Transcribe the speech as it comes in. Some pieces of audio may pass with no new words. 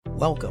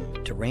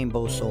Welcome to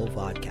Rainbow Soul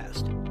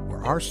Vodcast,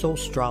 where our soul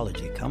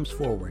astrology comes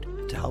forward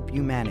to help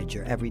you manage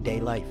your everyday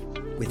life,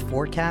 with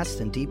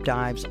forecasts and deep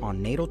dives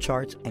on natal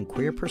charts and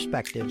queer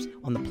perspectives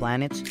on the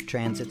planets,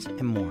 transits,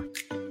 and more.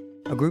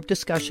 A group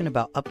discussion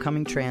about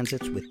upcoming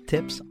transits with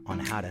tips on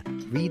how to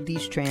read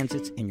these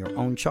transits in your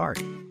own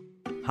chart.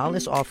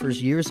 Hollis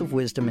offers years of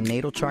wisdom and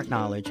natal chart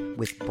knowledge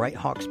with Bright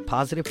Hawk's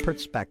positive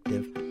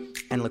perspective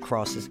and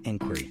Lacrosse's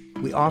inquiry.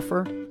 We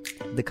offer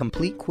the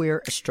complete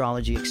queer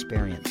astrology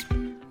experience.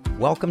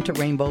 Welcome to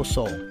Rainbow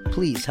Soul.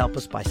 Please help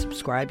us by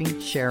subscribing,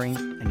 sharing,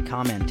 and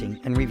commenting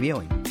and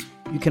reviewing.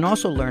 You can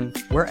also learn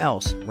where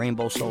else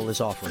Rainbow Soul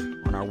is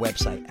offered on our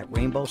website at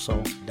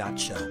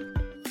rainbowsoul.show.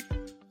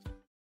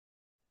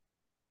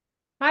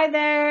 Hi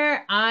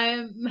there,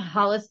 I'm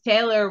Hollis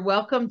Taylor.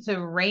 Welcome to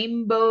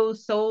Rainbow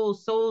Soul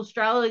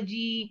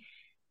Astrology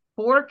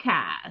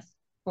forecast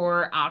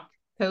for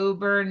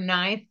October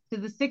 9th to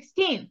the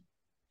 16th.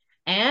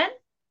 And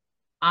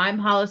I'm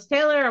Hollis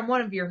Taylor. I'm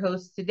one of your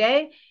hosts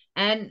today,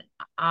 and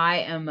I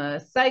am a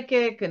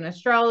psychic, an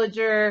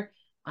astrologer,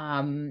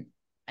 and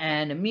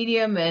a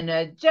medium and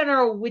a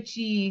general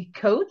witchy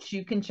coach.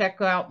 You can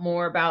check out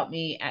more about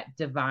me at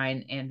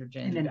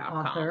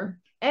divineandrogen.com.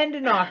 And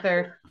an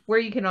author, where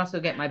you can also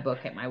get my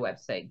book at my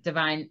website,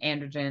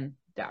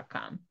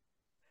 divineandrogen.com.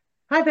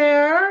 Hi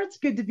there, it's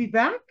good to be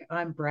back.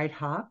 I'm Bright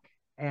Hawk.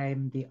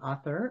 I'm the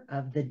author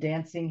of The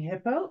Dancing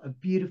Hippo, a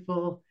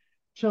beautiful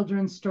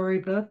children's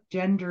storybook,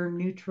 gender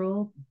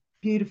neutral,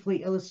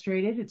 beautifully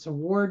illustrated. It's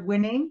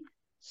award-winning.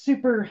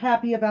 Super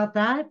happy about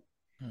that.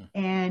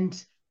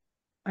 And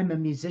I'm a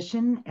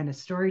musician and a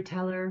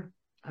storyteller.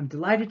 I'm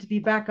delighted to be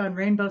back on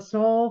Rainbow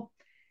Soul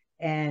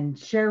and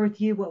share with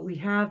you what we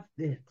have,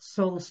 the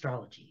soul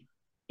astrology.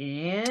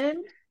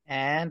 And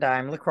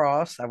I'm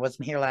Lacrosse. I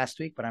wasn't here last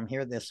week, but I'm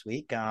here this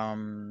week.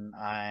 I'm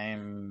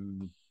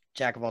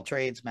jack of all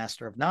trades,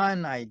 master of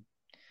none. I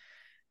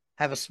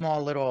have a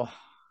small little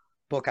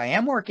book I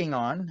am working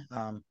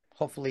on.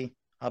 Hopefully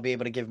I'll be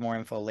able to give more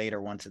info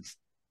later once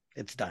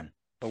it's done,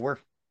 but we're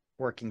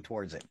working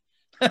towards it.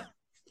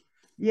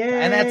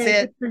 Yay, and that's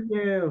it for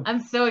you. I'm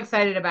so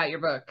excited about your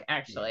book,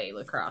 actually,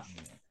 Lacrosse.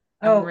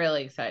 I'm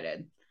really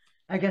excited.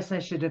 I guess I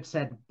should have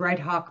said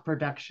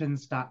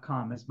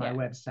brighthawkproductions.com is my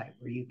website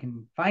where you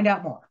can find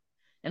out more.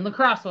 And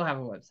Lacrosse will have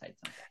a website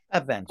someday.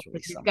 Eventually.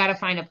 But you've got to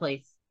find a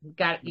place. You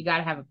got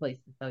to have a place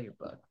to sell your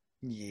book.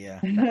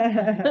 Yeah.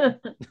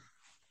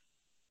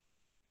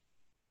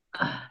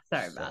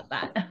 Sorry about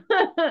that.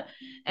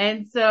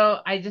 And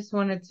so I just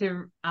wanted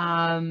to,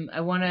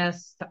 I want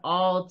us to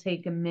all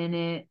take a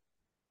minute.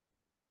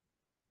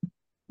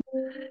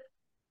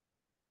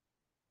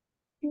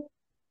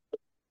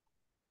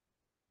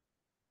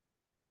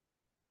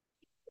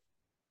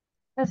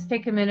 Let's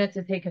take a minute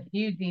to take a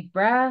few deep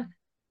breaths.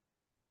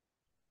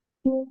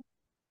 I'm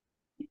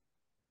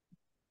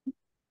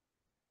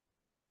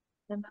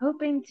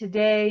hoping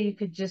today you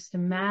could just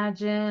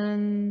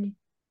imagine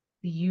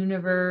the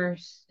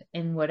universe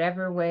in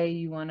whatever way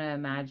you want to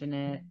imagine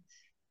it,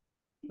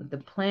 with the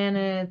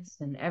planets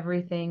and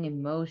everything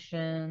in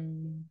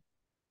motion,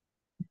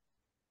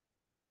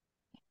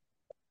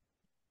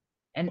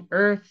 and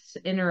Earth's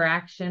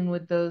interaction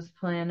with those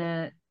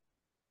planets.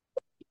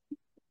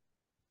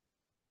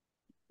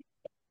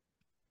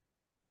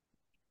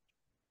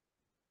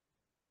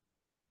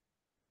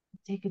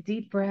 Take a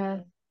deep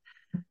breath.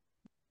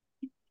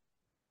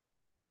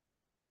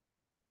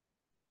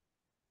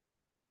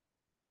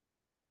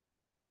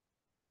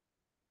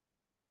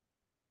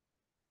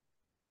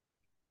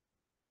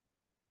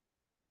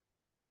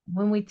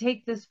 When we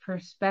take this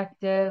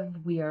perspective,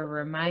 we are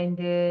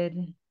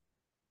reminded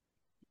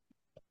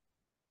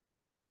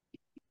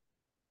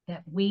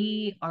that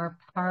we are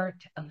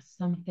part of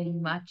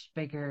something much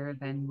bigger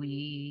than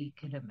we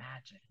could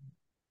imagine.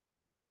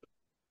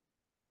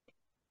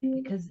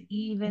 Because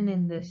even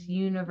in this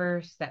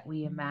universe that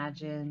we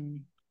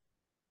imagine,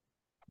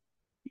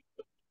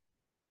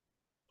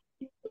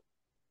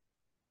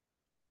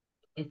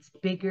 it's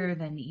bigger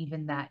than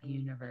even that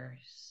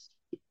universe.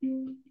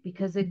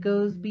 Because it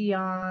goes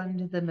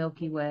beyond the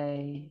Milky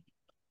Way.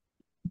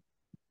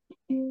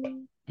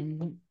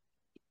 And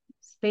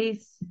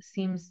space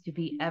seems to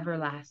be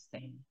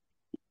everlasting.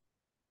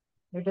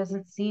 There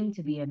doesn't seem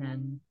to be an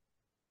end.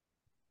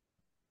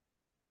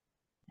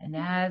 And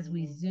as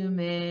we zoom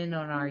in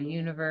on our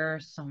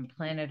universe on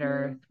planet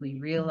Earth, we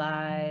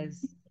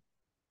realize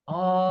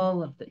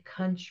all of the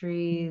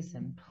countries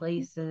and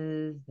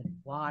places and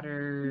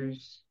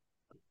waters.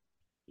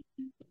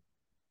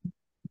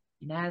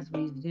 And as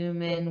we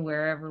zoom in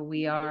wherever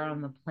we are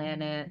on the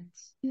planet,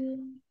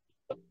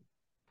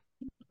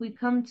 we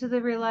come to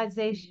the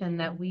realization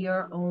that we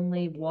are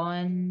only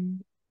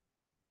one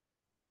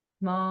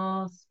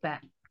small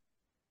speck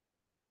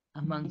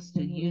amongst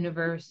a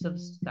universe of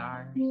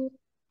stars.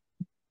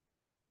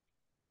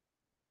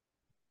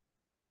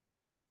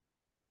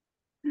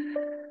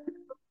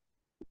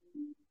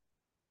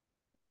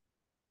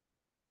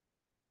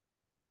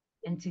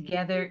 And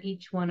together,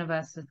 each one of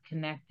us is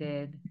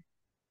connected,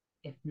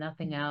 if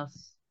nothing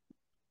else,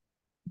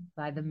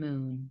 by the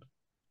moon.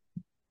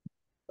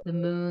 the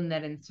moon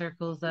that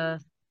encircles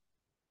us.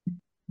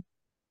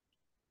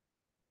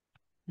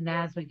 And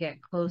as we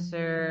get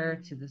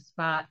closer to the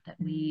spot that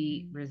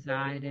we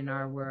reside in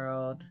our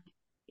world,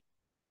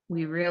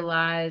 we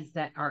realize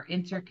that our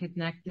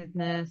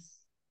interconnectedness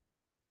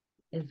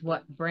is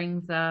what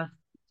brings us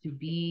to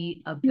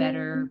be a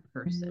better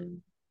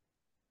person.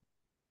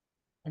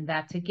 And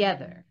that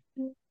together,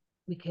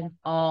 we can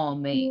all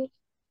make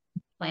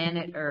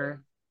planet Earth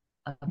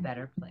a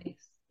better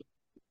place.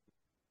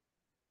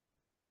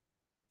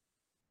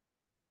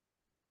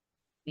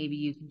 Maybe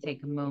you can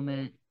take a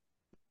moment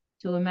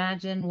to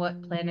imagine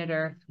what planet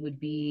Earth would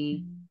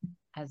be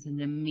as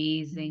an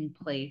amazing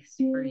place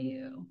for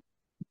you.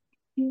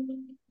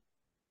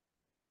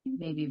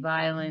 Maybe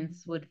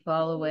violence would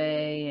fall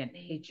away and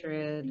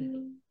hatred,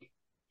 and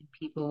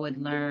people would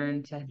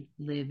learn to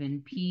live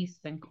in peace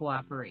and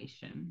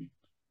cooperation.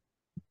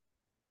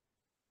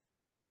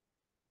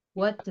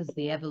 What does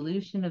the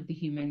evolution of the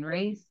human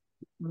race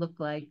look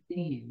like to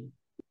you?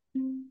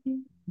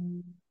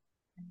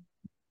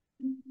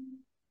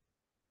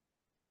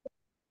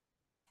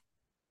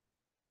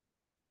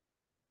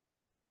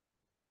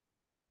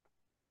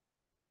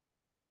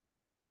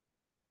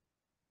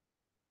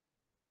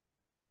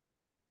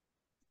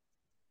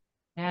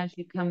 As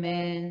you come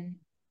in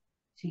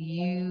to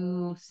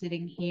you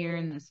sitting here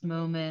in this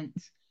moment,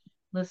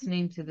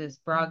 listening to this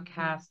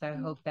broadcast, I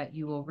hope that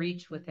you will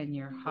reach within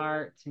your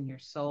heart and your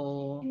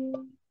soul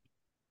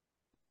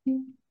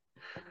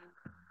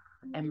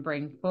and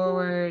bring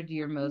forward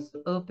your most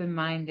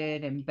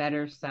open-minded and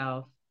better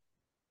self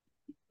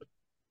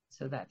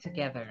so that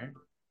together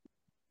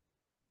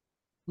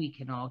we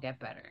can all get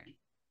better.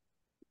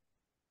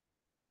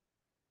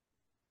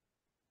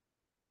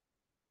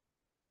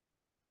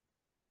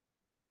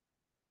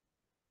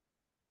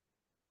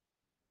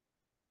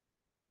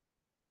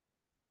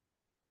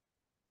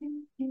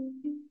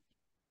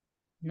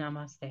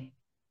 Namaste.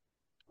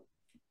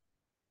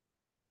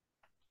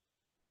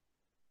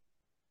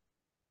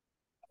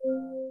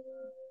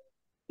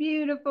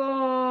 Beautiful.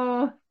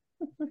 All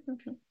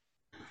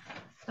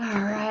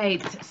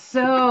right.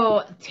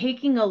 So,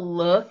 taking a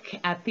look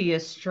at the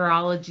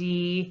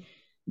astrology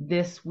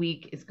this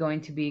week is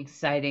going to be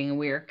exciting.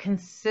 We are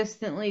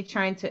consistently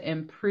trying to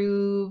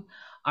improve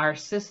our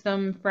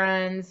system,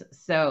 friends.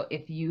 So,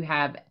 if you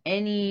have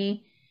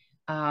any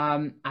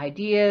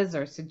ideas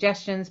or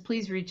suggestions,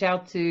 please reach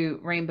out to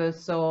Rainbow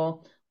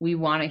Soul. We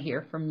want to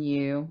hear from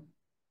you.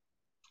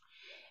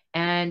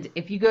 And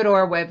if you go to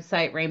our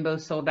website,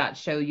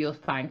 rainbowsoul.show, you'll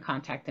find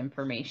contact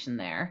information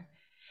there.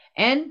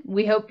 And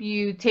we hope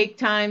you take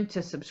time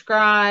to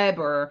subscribe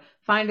or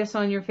find us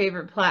on your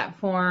favorite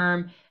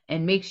platform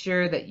and make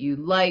sure that you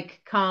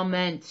like,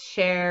 comment,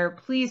 share.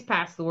 Please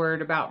pass the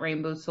word about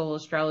Rainbow Soul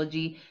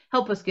Astrology.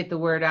 Help us get the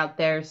word out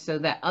there so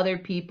that other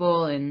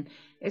people, and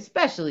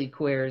especially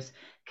queers,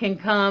 can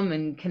come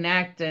and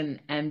connect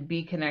and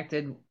be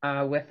connected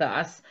with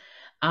us.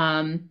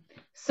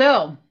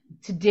 So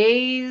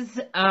today's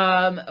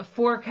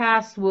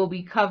forecast will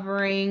be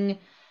covering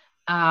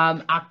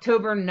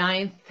October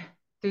 9th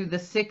through the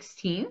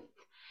 16th.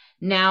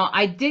 Now,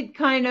 I did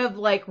kind of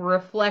like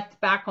reflect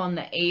back on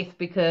the 8th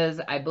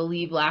because I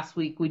believe last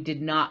week we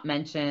did not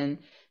mention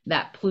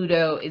that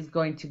Pluto is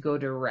going to go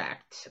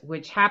direct,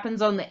 which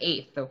happens on the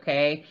 8th,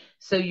 okay?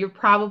 So you're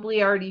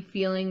probably already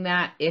feeling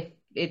that if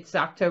it's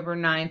October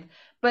 9th.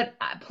 But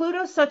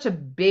Pluto's such a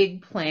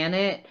big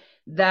planet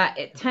that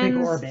it tends...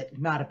 Big orbit,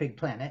 not a big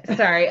planet.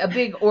 Sorry, a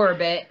big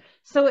orbit.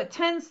 So it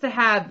tends to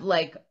have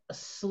like a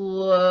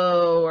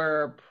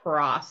slower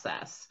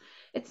process.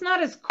 It's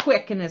not as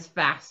quick and as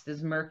fast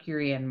as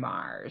Mercury and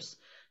Mars.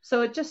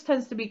 So it just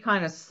tends to be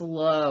kind of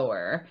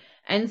slower.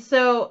 And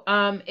so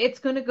it's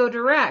going to go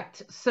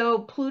direct. So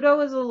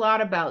Pluto is a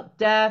lot about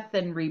death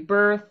and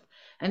rebirth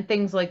and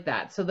things like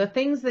that. So the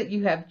things that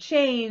you have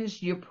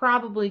changed, you're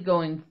probably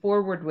going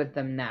forward with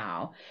them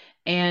now.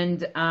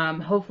 And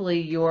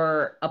hopefully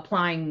you're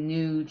applying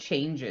new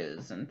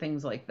changes and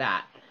things like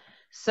that.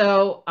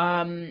 So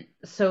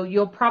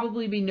you'll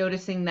probably be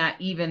noticing that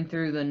even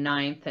through the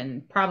 9th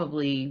and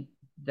probably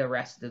the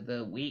rest of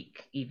the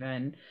week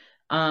even.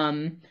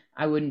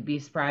 I wouldn't be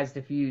surprised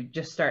if you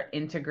just start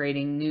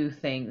integrating new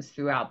things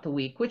throughout the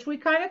week, which we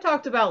kind of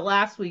talked about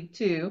last week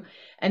too.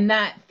 And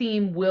that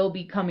theme will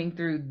be coming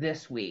through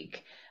this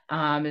week.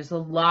 There's a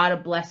lot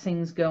of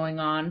blessings going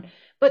on.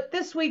 But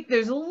this week,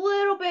 there's a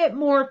little bit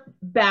more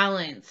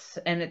balance,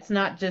 and it's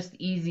not just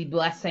easy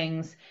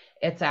blessings.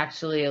 It's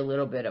actually a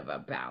little bit of a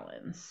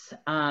balance.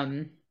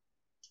 One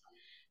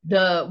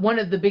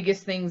of the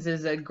biggest things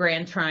is a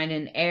grand trine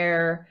in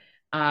air,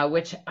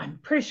 which I'm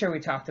pretty sure we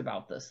talked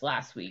about this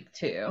last week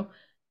too.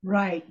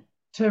 Right.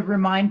 To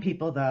remind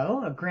people,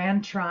 though, a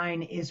grand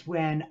trine is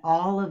when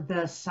all of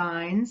the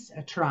signs,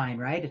 a trine,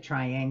 right? A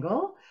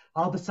triangle,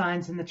 all the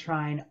signs in the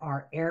trine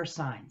are air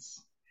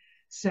signs.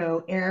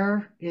 So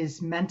air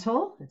is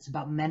mental. It's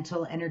about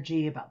mental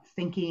energy, about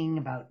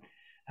thinking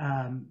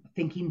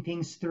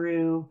things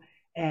through.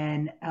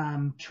 And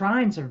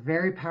trines are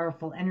very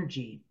powerful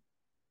energy.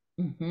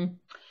 Mm-hmm.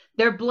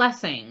 they're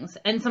blessings,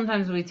 and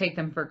sometimes we take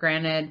them for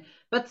granted.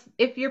 But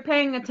if you're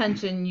paying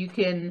attention, you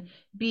can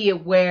be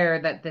aware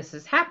that this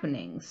is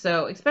happening.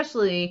 So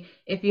especially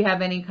if you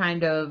have any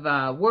kind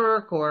of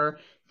work or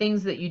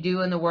things that you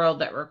do in the world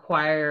that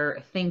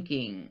require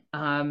thinking.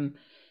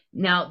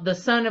 Now, the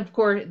sun, of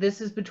course,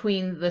 this is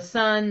between the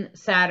sun,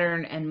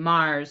 Saturn, and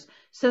Mars.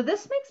 So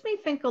this makes me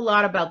think a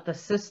lot about the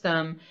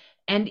system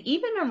and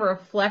even a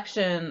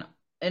reflection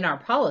in our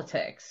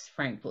politics,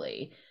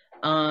 frankly,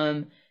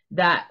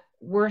 that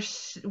we're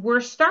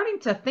starting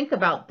to think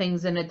about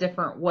things in a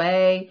different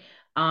way,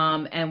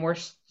 and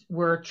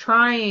we're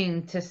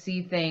trying to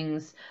see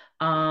things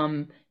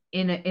in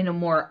a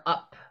more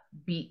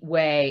upbeat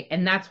way,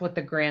 and that's what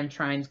the Grand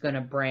Trine's going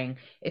to bring.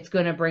 It's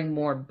going to bring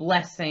more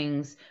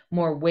blessings,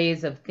 more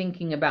ways of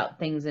thinking about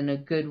things in a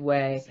good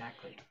way.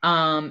 Exactly.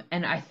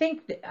 And I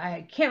think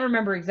I can't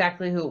remember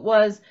exactly who it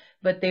was,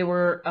 but they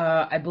were,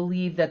 I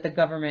believe that the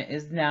government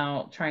is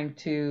now trying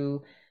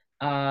to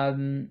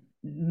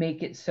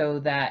make it so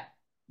that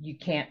you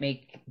can't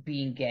make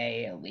being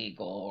gay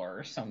illegal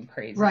or some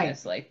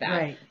craziness like that.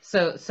 Right.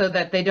 So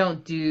that they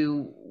don't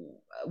do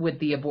with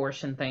the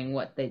abortion thing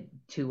what they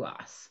to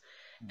us.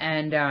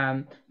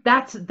 And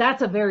that's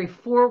a very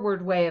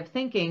forward way of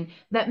thinking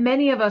that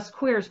many of us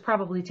queers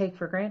probably take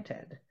for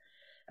granted.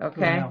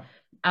 Okay.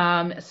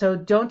 Wow. So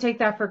don't take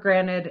that for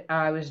granted.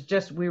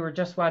 We were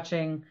just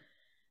watching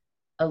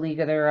A League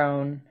of Their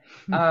Own.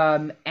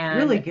 And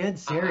really good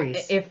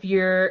series. If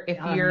you're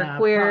queer,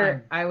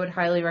 Prime. I would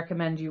highly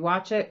recommend you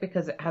watch it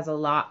because it has a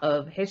lot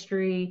of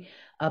history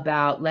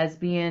about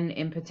lesbian,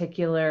 in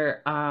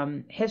particular,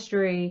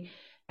 history,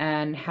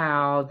 and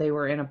how they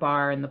were in a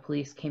bar and the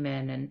police came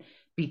in and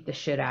beat the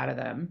shit out of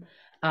them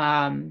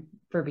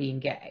for being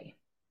gay.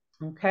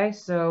 Okay,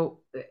 so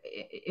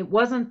it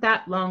wasn't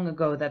that long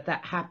ago that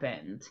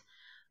happened.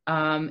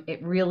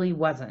 It really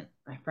wasn't,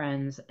 my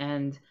friends,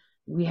 and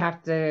we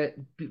have to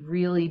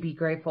really be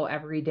grateful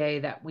every day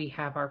that we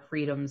have our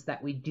freedoms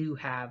that we do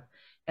have,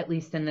 at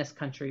least in this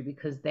country,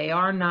 because they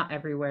are not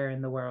everywhere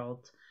in the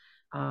world.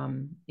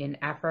 In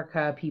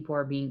Africa, people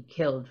are being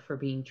killed for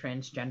being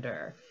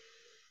transgender.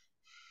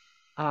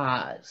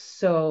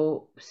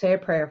 So say a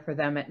prayer for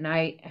them at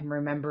night and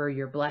remember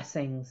your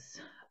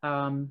blessings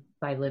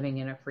by living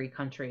in a free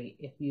country.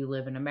 If you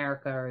live in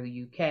America or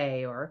the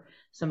UK or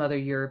some other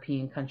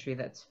European country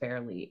that's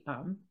fairly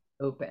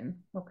open,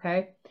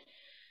 okay?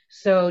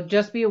 So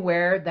just be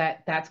aware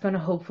that that's going to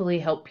hopefully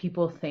help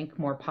people think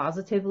more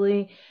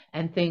positively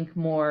and think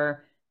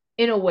more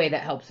in a way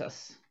that helps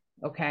us,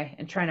 okay?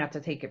 And try not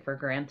to take it for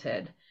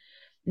granted.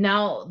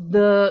 Now,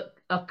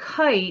 a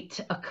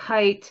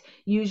kite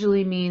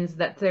usually means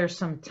that there's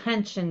some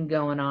tension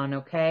going on,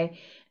 okay?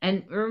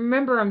 And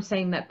remember, I'm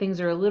saying that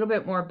things are a little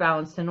bit more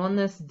balanced. And on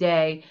this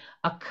day,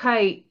 a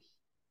kite,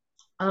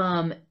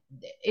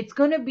 it's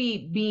going to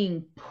be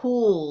being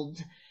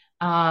pulled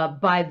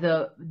by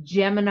the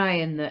Gemini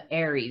and the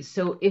Aries.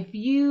 So if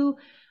you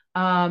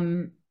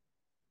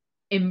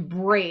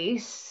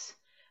embrace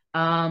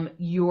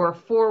your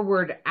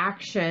forward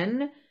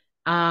action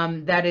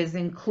that is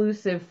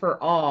inclusive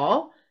for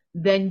all,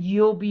 then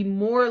you'll be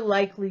more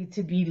likely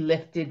to be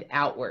lifted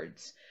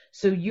outwards.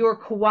 So your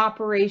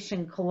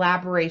cooperation,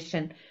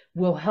 collaboration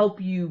will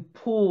help you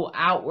pull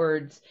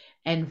outwards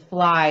and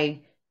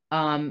fly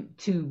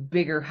to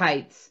bigger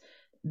heights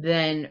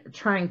than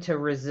trying to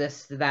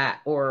resist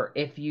that, or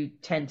if you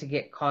tend to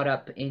get caught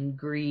up in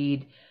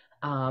greed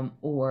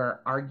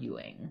or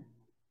arguing.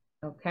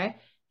 Okay?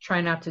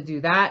 Try not to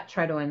do that.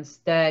 Try to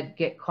instead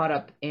get caught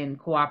up in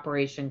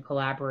cooperation,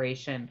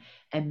 collaboration,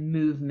 and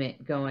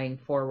movement going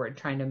forward,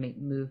 trying to make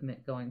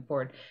movement going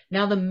forward.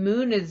 Now, the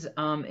moon is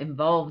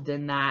involved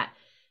in that,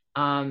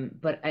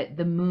 but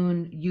the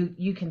moon,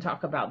 you can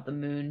talk about the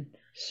moon.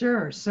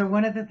 Sure. So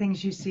one of the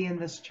things you see in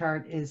this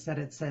chart is that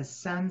it says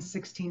Sun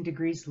 16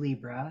 degrees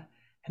Libra,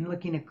 and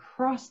looking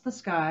across the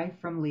sky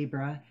from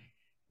Libra,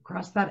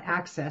 across that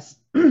axis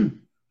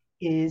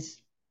is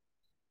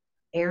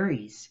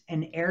Aries.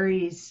 And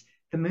Aries,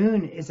 the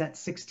moon is at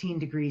 16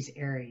 degrees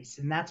Aries,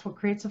 and that's what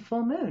creates a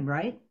full moon,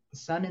 right? The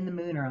sun and the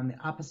moon are on the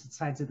opposite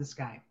sides of the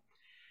sky.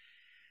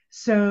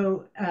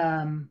 So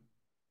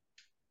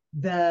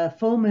the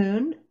full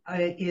moon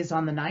is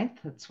on the 9th.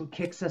 That's what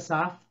kicks us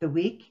off the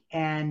week.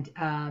 And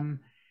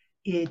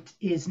it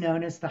is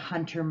known as the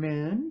Hunter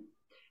moon.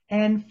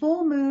 And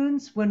full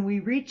moons, when we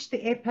reach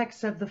the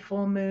apex of the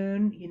full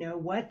moon, you know,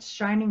 what's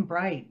shining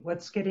bright?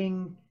 What's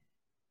getting,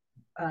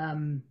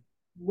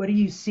 what are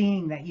you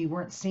seeing that you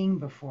weren't seeing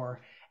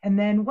before? And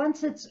then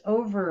once it's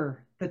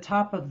over the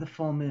top of the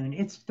full moon,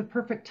 it's the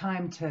perfect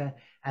time to,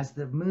 as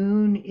the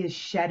moon is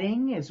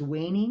shedding, is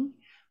waning,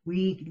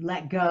 we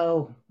let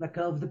go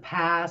of the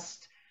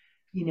past,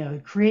 you know,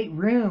 create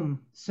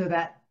room so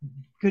that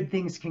good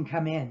things can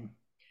come in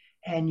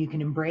and you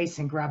can embrace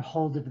and grab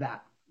hold of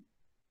that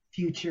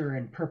future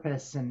and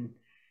purpose and,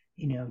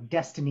 you know,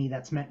 destiny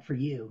that's meant for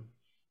you.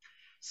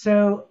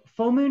 So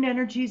full moon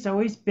energy is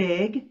always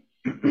big.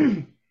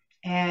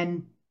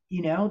 And,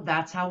 you know,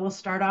 that's how we'll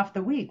start off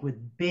the week,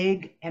 with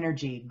big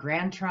energy,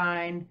 Grand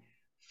Trine,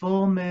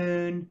 full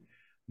moon,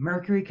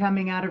 Mercury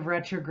coming out of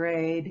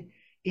retrograde.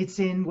 It's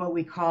in what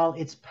we call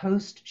its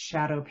post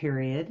shadow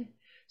period.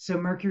 So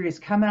Mercury has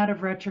come out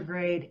of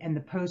retrograde, and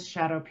the post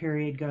shadow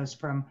period goes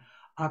from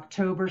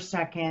October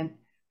 2nd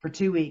for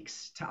 2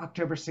 weeks to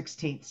October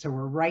 16th. So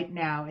we're right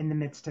now in the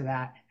midst of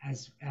that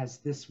as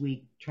this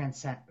week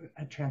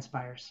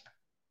transpires.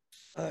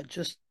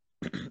 Just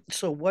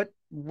so what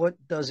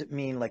does it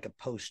mean, like a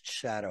post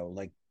shadow?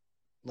 Like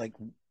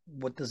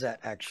what does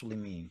that actually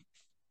mean?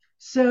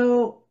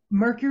 So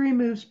Mercury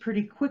moves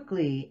pretty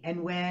quickly,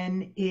 and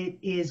when it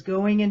is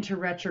going into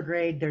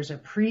retrograde, there's a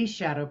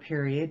pre-shadow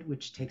period,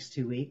 which takes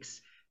 2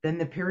 weeks, then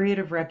the period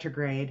of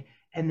retrograde,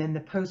 and then the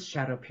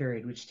post-shadow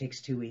period, which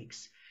takes 2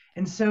 weeks.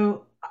 And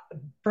so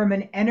from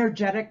an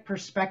energetic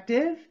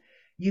perspective,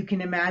 you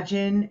can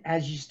imagine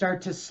as you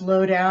start to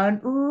slow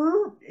down,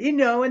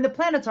 and the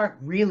planets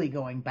aren't really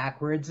going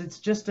backwards. It's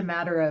just a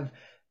matter of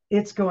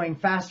it's going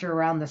faster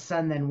around the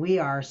sun than we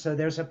are. So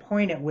there's a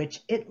point at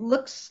which it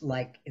looks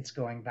like it's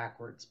going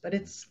backwards, but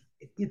it's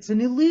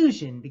an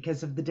illusion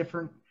because of the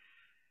different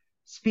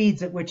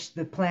speeds at which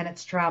the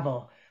planets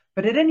travel.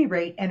 But at any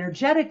rate,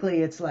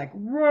 energetically, it's like,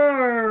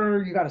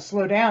 roar, you got to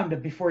slow down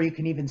before you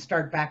can even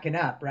start backing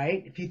up,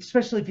 right?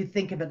 Especially if you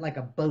think of it like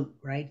a boat,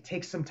 right? It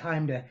takes some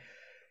time to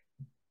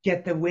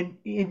get the wind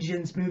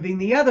engines moving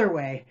the other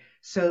way.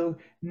 So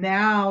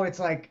now it's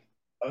like,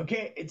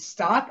 okay, it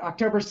stopped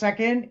October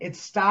 2nd. It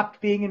stopped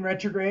being in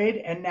retrograde.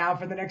 And now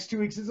for the next 2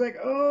 weeks, it's like,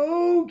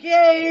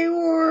 okay,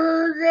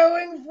 we're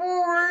going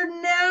forward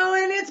now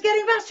and it's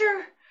getting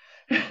faster.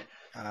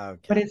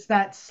 Okay. But it's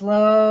that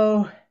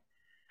slow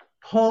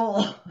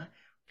pull.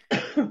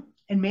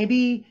 And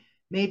maybe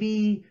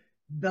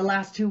the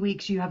last 2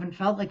 weeks you haven't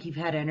felt like you've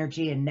had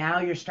energy, and now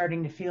you're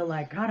starting to feel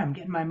like, God, I'm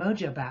getting my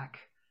mojo back.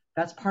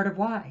 That's part of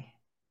why.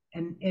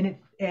 And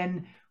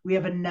we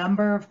have a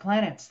number of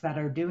planets that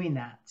are doing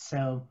that.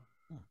 So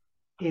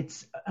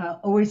it's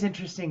always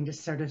interesting to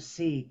sort of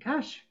see,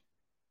 gosh,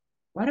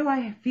 why do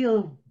I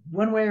feel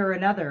one way or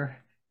another?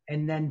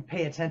 And then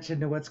pay attention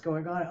to what's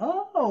going on.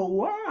 Oh,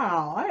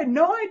 wow, I had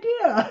no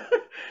idea.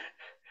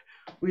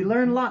 We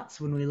learn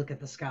lots when we look at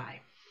the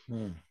sky.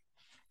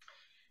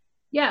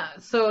 Yeah,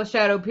 so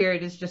shadow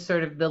period is just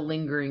sort of the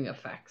lingering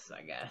effects,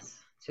 I guess,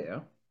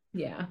 too.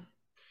 Yeah.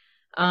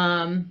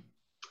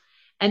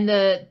 And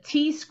the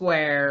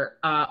T-square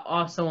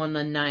also on the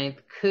 9th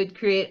could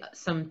create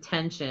some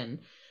tension.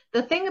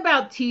 The thing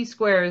about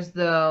T-squares,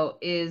 though,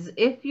 is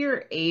if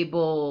you're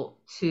able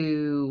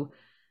to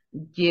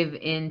give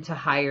in to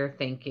higher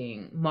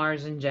thinking,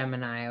 Mars and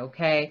Gemini,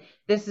 okay?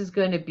 This is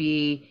going to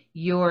be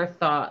your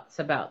thoughts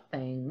about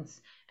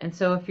things. And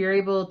so if you're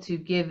able to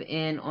give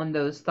in on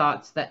those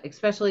thoughts, that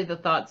especially the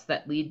thoughts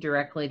that lead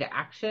directly to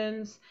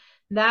actions,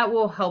 that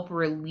will help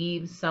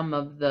relieve some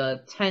of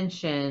the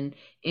tension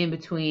in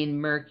between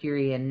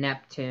Mercury and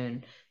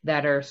Neptune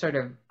that are sort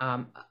of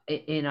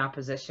in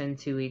opposition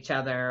to each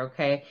other,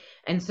 okay?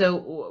 And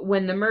so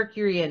when the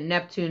Mercury and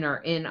Neptune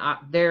are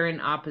they're in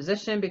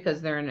opposition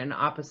because they're in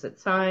opposite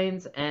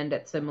signs and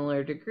at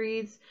similar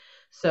degrees.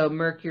 So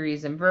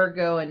Mercury's in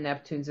Virgo and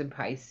Neptune's in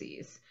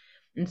Pisces.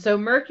 And so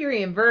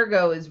Mercury in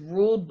Virgo is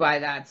ruled by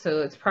that, so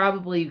it's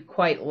probably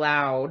quite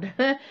loud,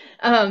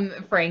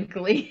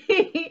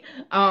 frankly,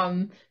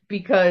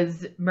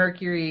 because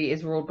Mercury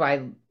is ruled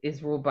by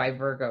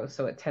Virgo,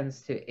 so it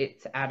tends to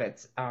it's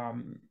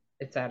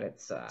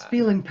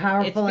feeling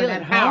powerful and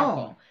at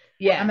home.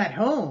 Yeah, I'm at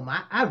home.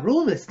 I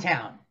rule this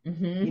town.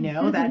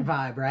 That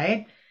vibe,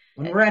 right?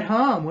 When we're at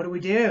home, what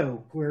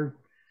do? We're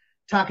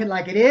talking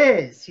like it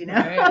is,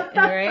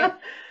 right.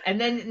 And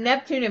then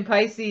Neptune and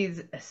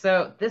Pisces.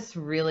 So this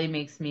really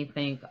makes me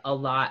think a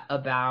lot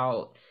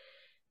about,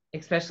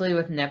 especially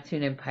with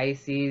Neptune and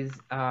Pisces,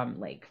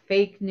 like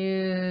fake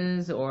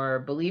news or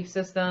belief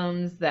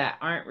systems that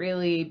aren't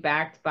really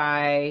backed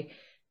by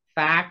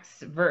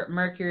facts.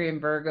 Mercury in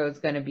Virgo is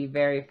going to be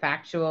very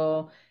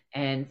factual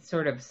and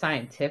sort of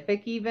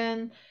scientific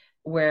even,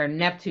 where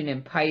Neptune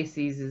in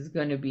Pisces is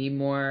going to be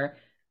more,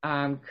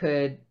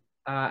 could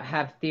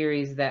have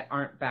theories that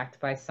aren't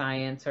backed by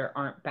science or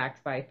aren't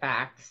backed by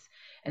facts.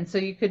 And so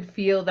you could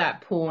feel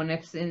that pull. And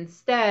if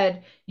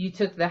instead you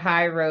took the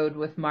high road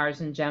with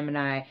Mars and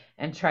Gemini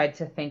and tried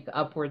to think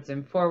upwards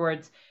and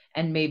forwards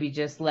and maybe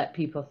just let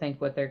people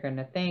think what they're going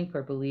to think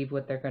or believe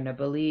what they're going to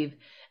believe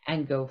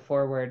and go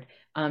forward,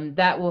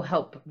 that will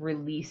help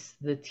release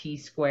the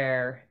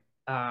T-square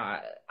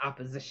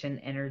opposition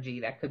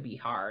energy that could be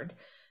hard.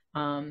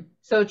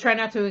 So try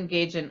not to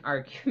engage in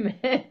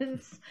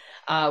arguments,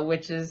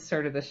 which is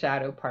sort of the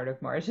shadow part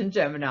of Mars and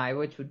Gemini,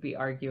 which would be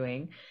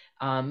arguing.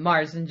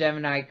 Mars and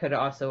Gemini could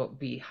also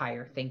be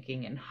higher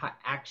thinking and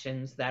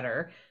actions that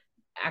are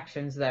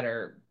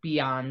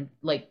beyond,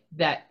 like,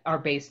 that are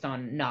based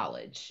on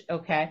knowledge,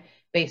 okay?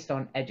 Based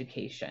on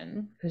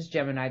education, because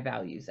Gemini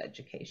values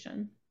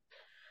education.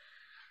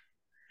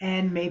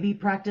 And maybe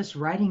practice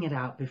writing it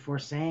out before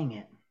saying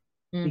it,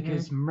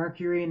 because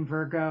Mercury in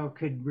Virgo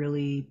could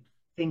really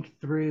think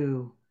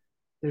through.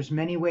 There's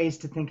many ways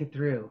to think it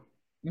through.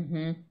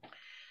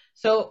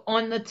 So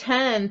on the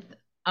 10th,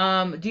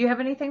 do you have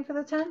anything for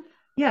the 10th?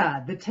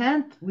 Yeah, the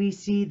 10th, we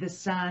see the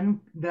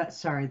sun,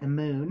 the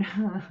moon.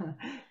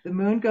 The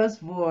moon goes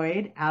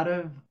void out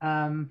of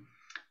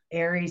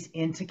Aries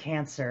into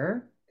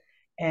Cancer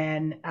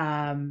and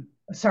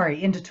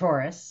into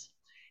Taurus.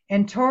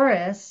 And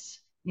Taurus,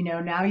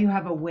 now you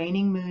have a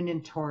waning moon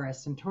in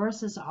Taurus, and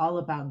Taurus is all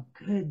about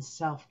good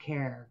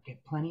self-care.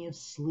 Get plenty of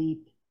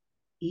sleep,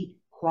 eat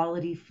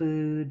quality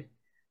food,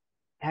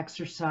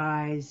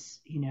 exercise,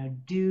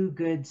 do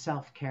good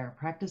self-care,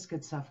 practice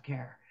good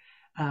self-care.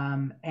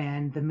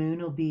 And the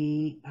moon will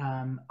be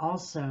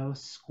also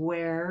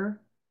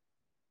square.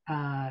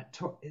 The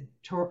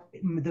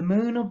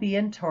moon will be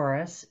in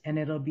Taurus, and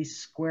it'll be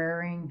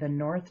squaring the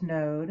North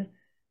Node,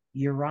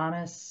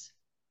 Uranus,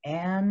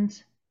 and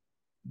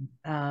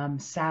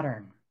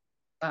Saturn.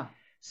 Wow.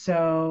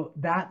 So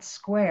that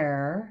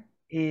square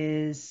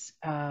is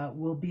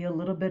will be a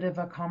little bit of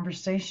a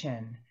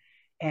conversation,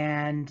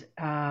 and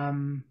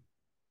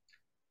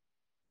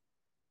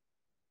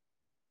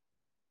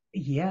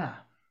yeah,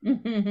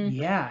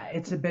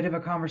 it's a bit of a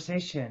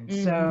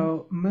conversation.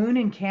 So moon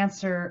in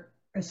Cancer,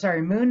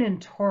 moon in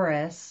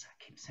Taurus. I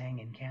keep saying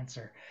in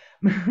Cancer.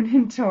 Moon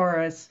in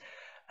Taurus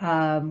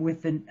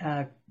with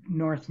the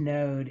North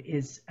Node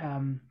is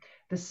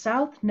the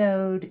South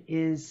Node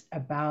is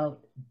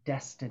about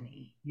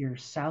destiny. Your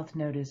South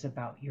Node is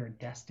about your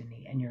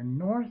destiny, and your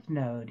North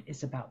Node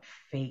is about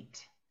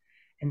fate.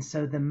 And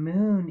so the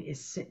moon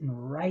is sitting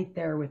right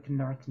there with the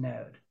North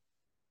Node.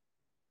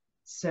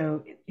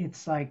 So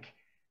it's like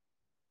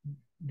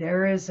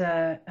there is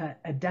a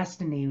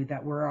destiny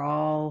that we're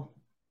all,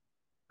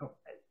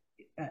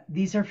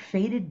 these are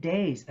fated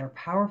days. They're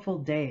powerful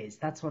days.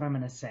 That's what I'm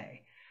going to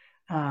say.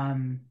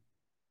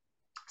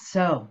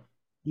 So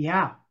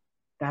yeah,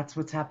 that's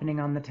what's happening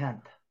on the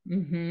 10th.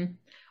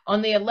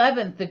 On the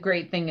 11th, the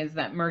great thing is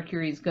that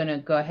Mercury is going to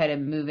go ahead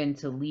and move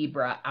into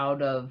Libra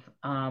out of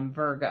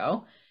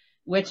Virgo,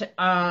 which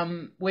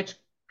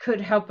could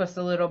help us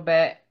a little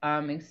bit,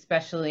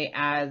 especially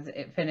as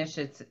it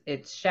finishes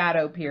its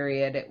shadow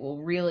period. It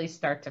will really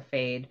start to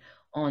fade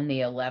on the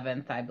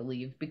 11th, I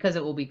believe, because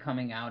it will be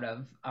coming out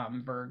of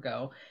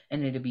Virgo,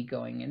 and it'll be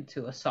going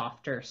into a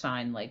softer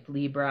sign like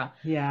Libra.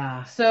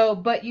 Yeah. So,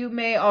 but you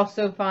may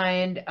also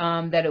find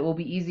that it will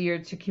be easier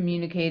to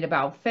communicate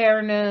about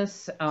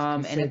fairness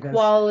and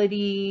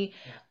equality.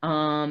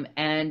 And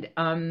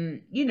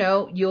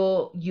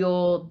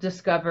you'll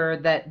discover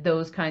that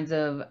those kinds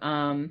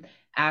of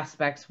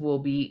aspects will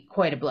be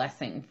quite a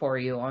blessing for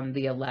you on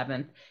the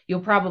 11th.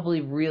 You'll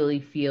probably really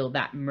feel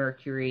that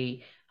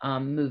Mercury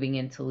moving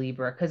into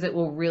Libra, because it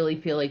will really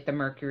feel like the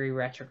Mercury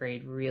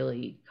retrograde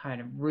really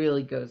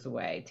goes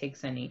away. It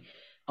takes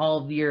all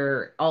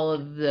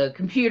of the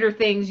computer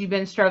things you've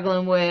been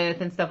struggling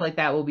with and stuff like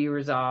that will be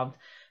resolved.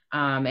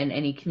 And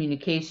any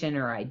communication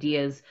or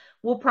ideas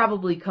will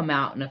probably come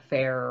out in a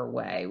fairer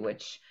way,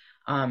 which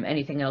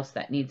anything else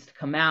that needs to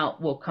come out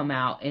will come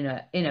out in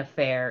a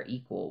fair,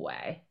 equal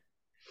way.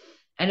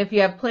 And if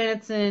you have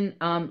planets in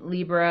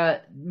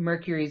Libra,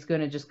 Mercury is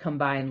going to just come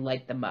by and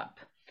light them up.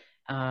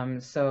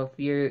 So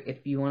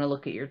if you want to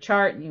look at your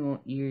chart and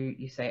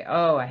you say,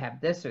 oh, I have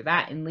this or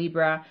that in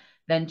Libra,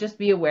 then just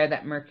be aware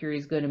that Mercury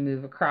is going to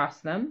move across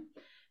them.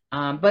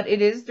 But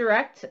it is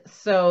direct,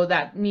 so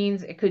that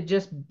means it could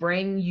just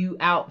bring you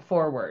out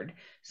forward.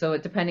 So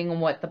depending on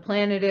what the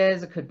planet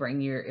is, it could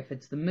bring if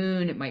it's the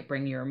moon, it might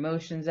bring your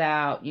emotions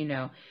out.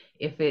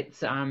 If it's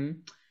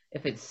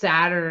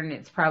Saturn,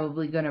 it's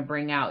probably going to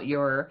bring out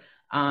your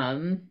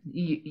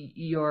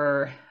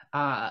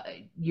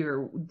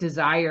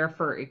desire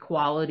for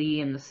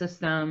equality in the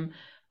system,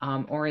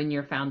 or in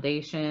your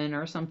foundation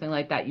or something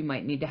like that. You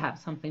might need to have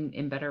something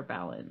in better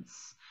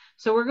balance.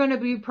 So we're going to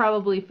be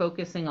probably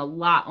focusing a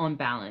lot on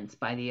balance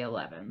by the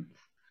 11th.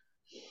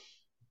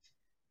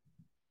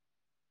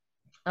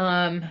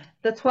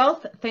 The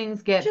 12th,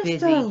 things get busy.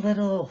 Just a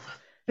little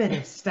bit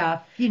of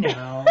stuff,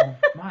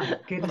 My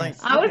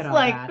goodness. I was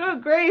like,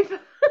 good grief.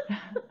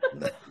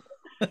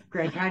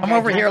 Greg, I'm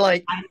over here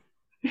like...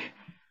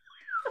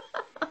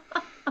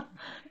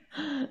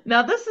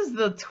 Now this is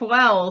the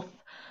 12th,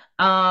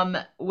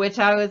 which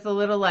I was a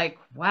little like,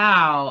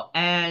 wow.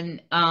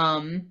 And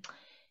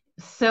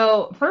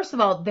so first of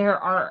all, there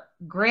are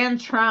grand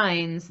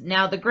trines.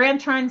 Now the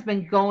grand trine's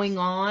been going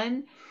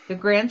on. The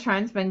grand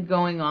trine's been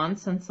going on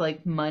since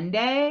like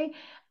Monday.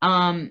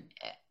 But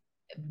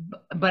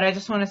I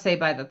just want to say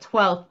by the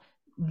 12th,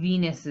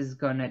 Venus is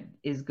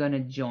gonna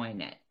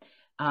join it.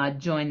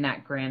 Join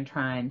that grand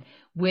trine,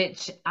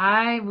 which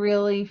I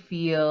really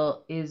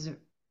feel is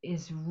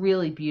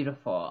really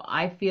beautiful.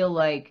 I feel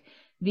like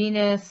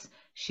Venus,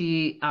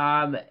 she's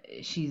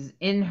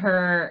in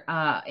her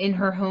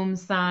home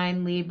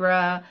sign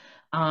Libra,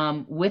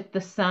 with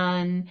the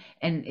sun,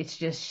 and it's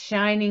just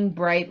shining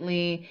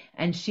brightly,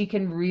 and she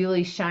can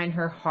really shine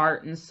her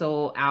heart and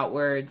soul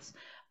outwards.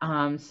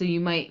 So you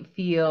might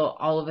feel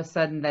all of a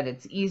sudden that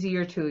it's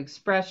easier to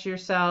express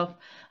yourself,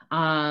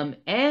 and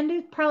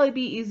it'd probably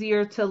be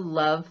easier to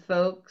love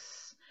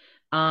folks,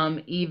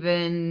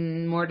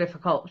 even more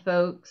difficult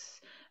folks.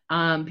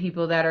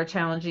 People that are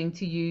challenging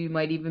to you, you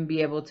might even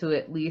be able to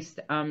at least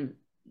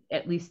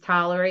at least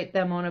tolerate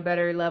them on a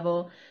better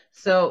level.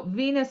 So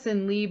Venus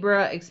in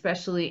Libra,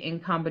 especially in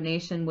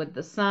combination with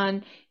the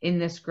sun in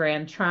this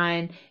grand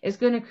trine, is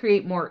going to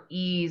create more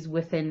ease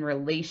within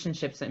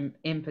relationships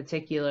in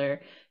particular,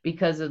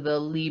 because of the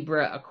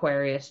Libra,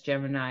 Aquarius,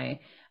 Gemini.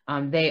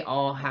 They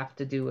all have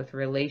to do with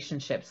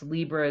relationships.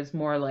 Libra is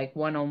more like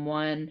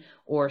one-on-one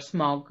or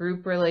small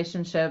group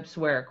relationships,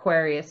 where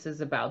Aquarius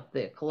is about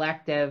the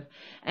collective,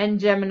 and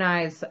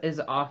Gemini is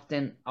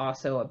often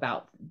also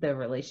about the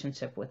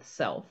relationship with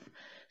self.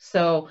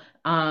 So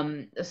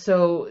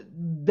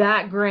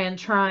that grand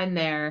trine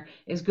there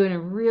is going to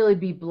really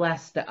be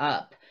blessed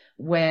up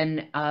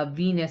when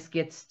Venus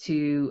gets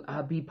to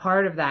be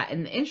part of that.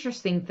 And the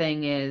interesting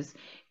thing is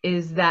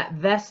that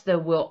Vesta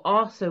will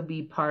also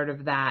be part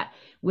of that,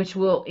 which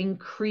will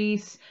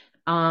increase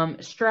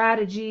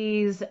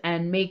strategies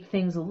and make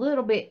things a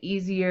little bit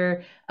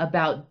easier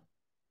about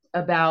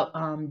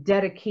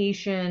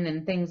dedication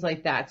and things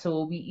like that. So it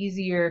will be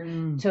easier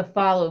to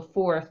follow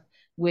forth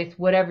with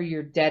whatever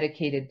you're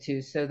dedicated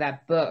to. So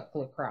that book,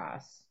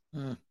 Lacrosse.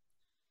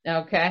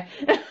 Okay.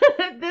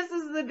 This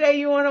is the day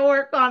you want to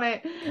work on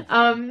it.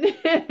 On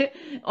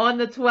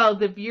the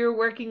 12th, if you're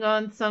working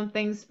on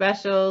something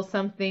special,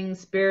 something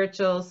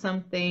spiritual,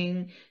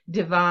 something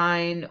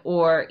divine,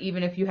 or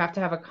even if you have to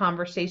have a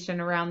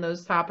conversation around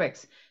those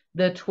topics,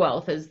 the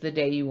 12th is the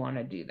day you want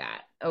to do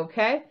that.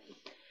 Okay.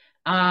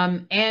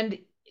 And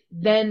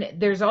then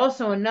there's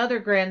also another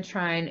grand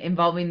trine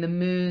involving the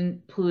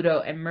moon, Pluto,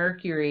 and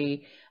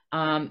Mercury.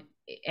 And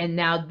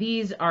now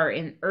these are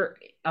in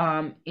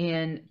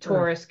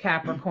Taurus,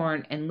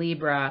 Capricorn, and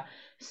Libra.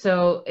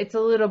 So it's a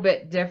little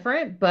bit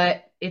different,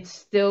 but it's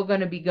still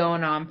going to be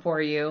going on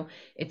for you.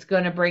 It's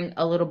going to bring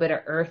a little bit of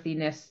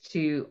earthiness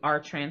to our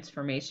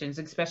transformations,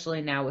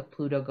 especially now with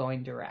Pluto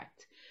going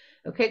direct.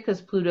 Okay,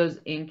 because Pluto's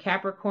in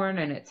Capricorn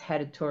and it's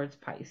headed towards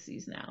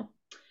Pisces now.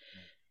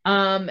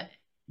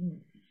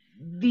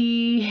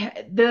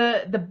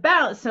 The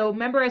balance. So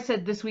remember I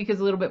said this week is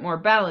a little bit more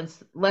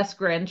balanced, less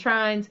grand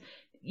trines.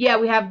 Yeah,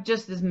 we have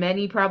just as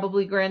many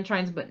probably grand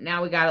trines, but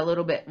now we got a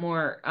little bit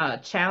more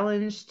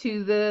challenge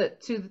to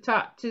the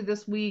top to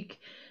this week,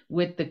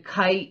 with the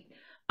kite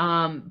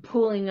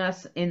pulling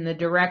us in the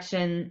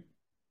direction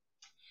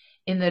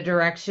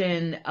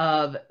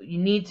of, you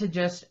need to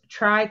just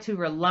try to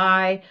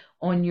rely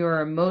on your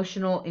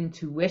emotional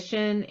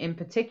intuition. In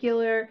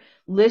particular,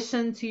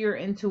 listen to your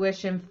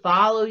intuition,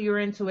 follow your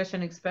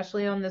intuition,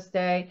 especially on this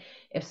day.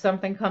 If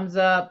something comes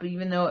up,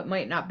 even though it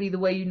might not be the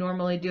way you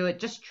normally do it,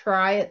 just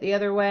try it the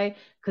other way,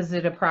 because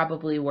it'll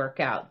probably work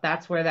out.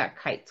 That's where that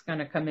kite's going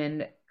to come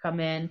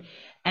in.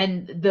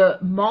 And the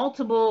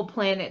multiple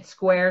planet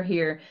square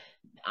here,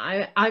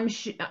 I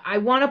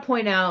want to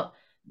point out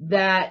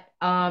that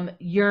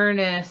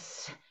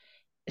Uranus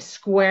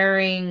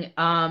squaring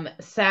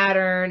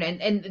Saturn,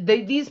 and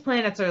these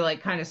planets are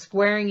like kind of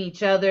squaring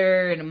each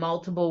other in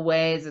multiple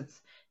ways.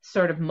 It's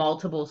sort of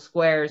multiple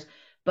squares.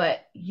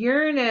 But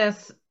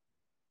Uranus,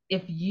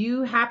 if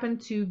you happen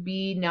to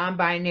be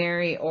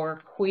non-binary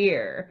or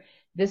queer,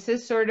 this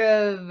is sort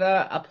of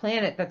a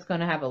planet that's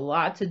going to have a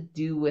lot to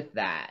do with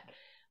that.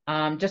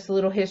 Just a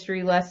little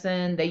history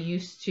lesson. They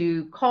used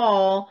to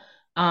call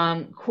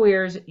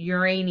queers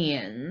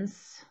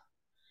Uranians,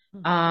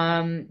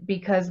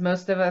 because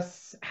most of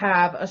us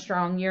have a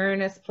strong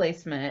Uranus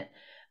placement.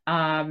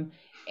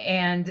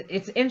 And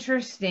it's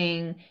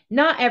interesting.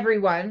 Not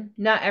everyone.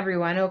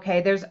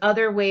 Okay. There's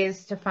other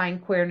ways to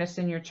find queerness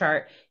in your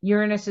chart.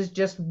 Uranus is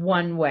just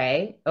one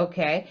way.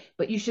 Okay.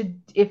 But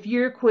if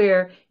you're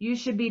queer, you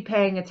should be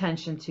paying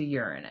attention to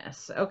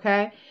Uranus.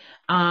 Okay.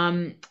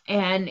 And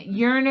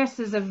Uranus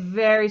is a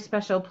very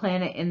special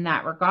planet in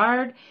that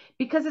regard,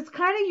 because it's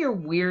kind of your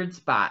weird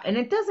spot, and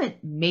it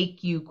doesn't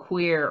make you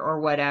queer or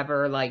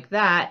whatever like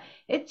that.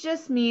 It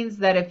just means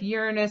that if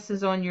Uranus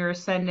is on your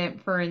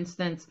ascendant, for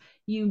instance,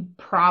 you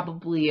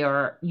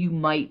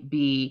might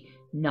be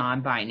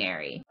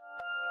non-binary.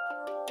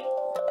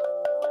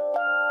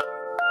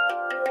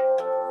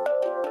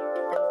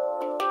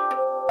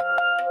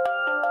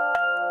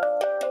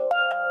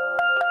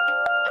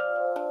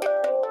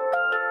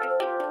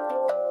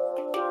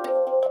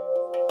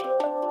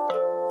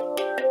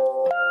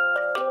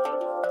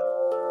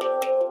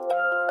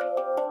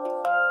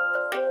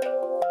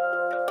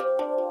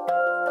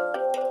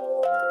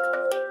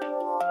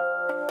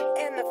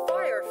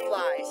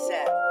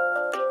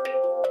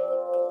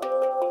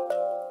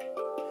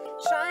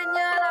 Shine your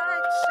light.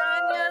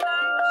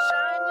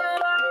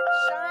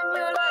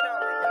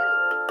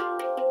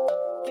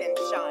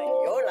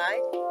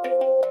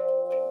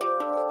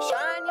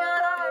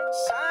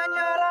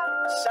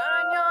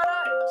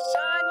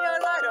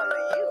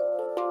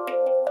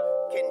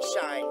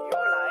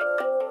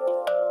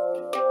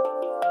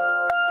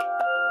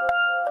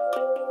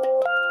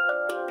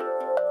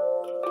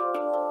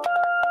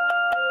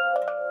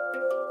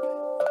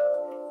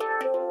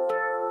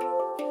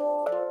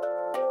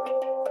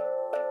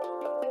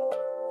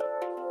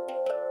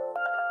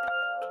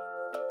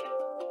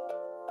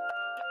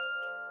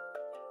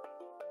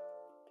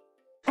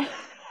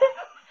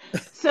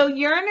 So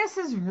Uranus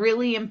is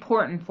really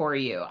important for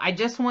you. I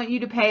just want you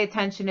to pay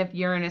attention if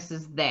Uranus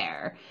is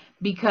there,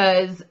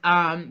 because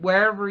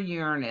wherever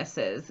Uranus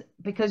is,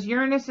 because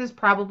Uranus is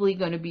probably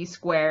going to be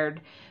squared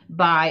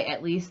by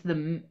at least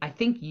I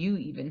think you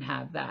even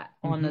have that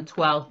on the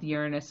 12th.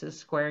 Uranus is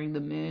squaring the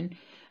moon,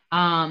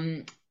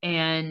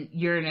 and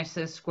Uranus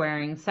is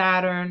squaring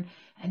Saturn.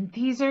 And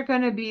these are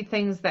going to be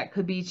things that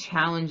could be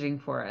challenging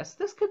for us.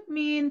 This could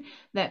mean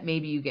that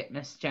maybe you get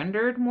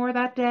misgendered more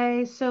that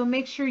day. So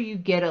make sure you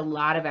get a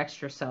lot of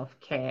extra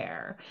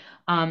self-care.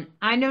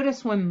 I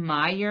notice when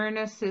my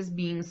Uranus is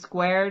being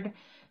squared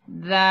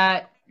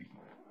that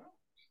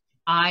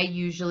I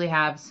usually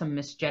have some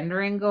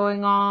misgendering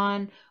going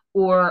on,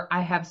 or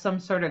I have some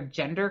sort of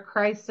gender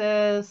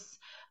crisis,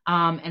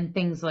 and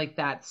things like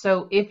that.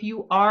 So if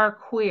you are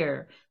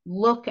queer,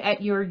 look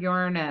at your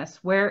Uranus.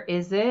 Where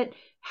is it?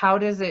 How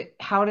does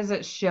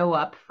it show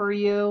up for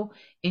you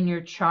in your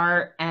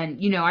chart?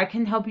 And, I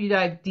can help you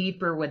dive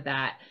deeper with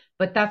that,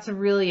 but that's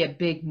really a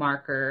big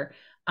marker.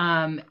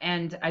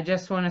 And I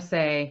just want to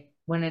say,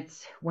 when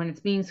it's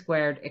being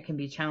squared, it can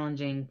be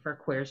challenging for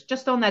queers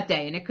just on that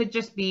day. And it could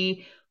just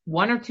be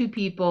one or two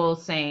people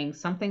saying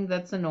something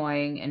that's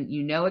annoying, and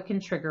it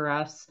can trigger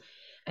us.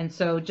 And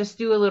so just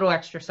do a little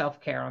extra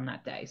self-care on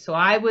that day. So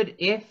I would,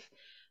 if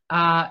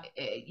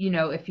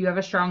you have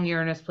a strong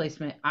Uranus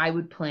placement, I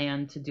would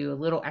plan to do a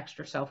little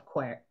extra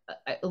self-care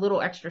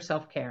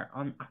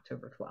on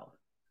October 12th.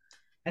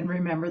 And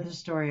remember the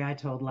story I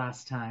told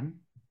last time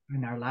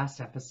in our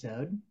last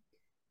episode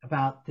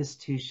about this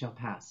too shall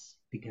pass,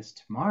 because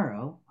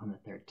tomorrow on the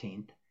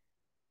 13th,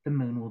 the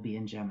moon will be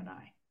in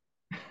Gemini.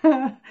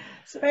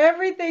 So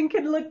everything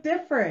can look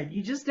different.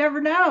 You just never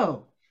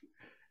know.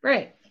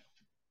 Right.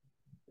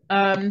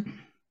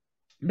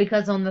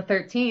 Because on the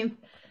 13th,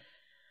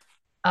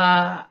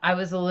 I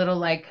was a little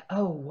like,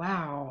 oh,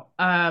 wow.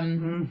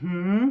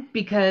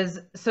 Because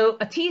so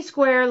a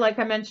T-square, like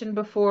I mentioned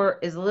before,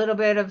 is a little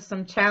bit of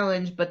some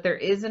challenge, but there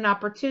is an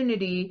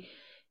opportunity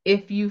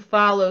if you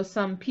follow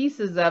some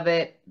pieces of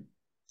it.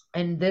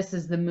 And this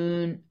is the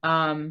moon.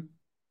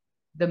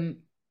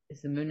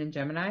 Is the moon in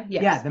Gemini?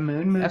 Yes. Yeah, the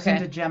moon moves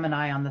into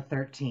Gemini on the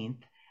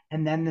 13th.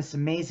 And then this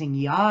amazing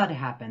yod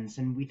happens.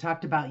 And we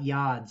talked about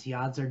yods.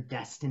 Yods are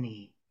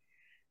destiny.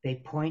 They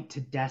point to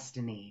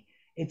destiny.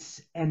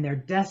 And they're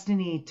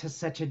destiny to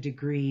such a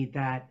degree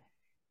that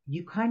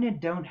you kind of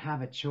don't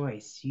have a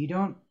choice. You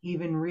don't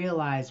even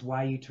realize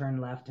why you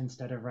turn left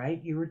instead of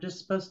right. You were just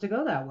supposed to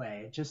go that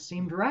way. It just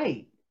seemed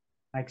right.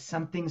 Like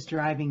something's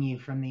driving you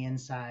from the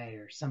inside,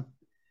 or some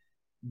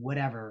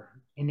whatever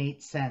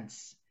innate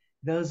sense.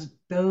 Those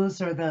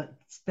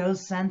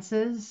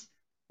senses,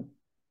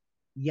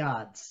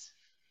 yods.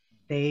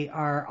 They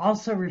are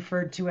also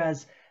referred to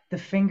as the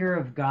finger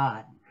of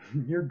God.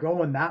 You're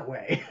going that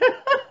way.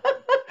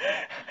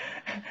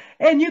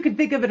 And you can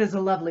think of it as a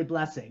lovely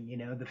blessing,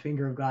 the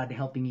finger of God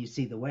helping you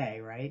see the way,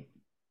 right?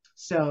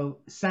 So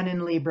Sun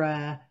in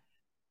Libra,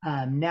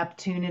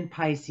 Neptune in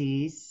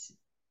Pisces,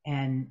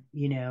 and,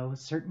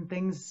 certain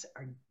things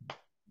are,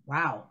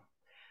 wow.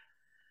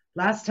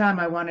 Last time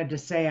I wanted to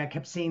say, I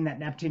kept seeing that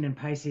Neptune in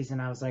Pisces,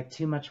 and I was like,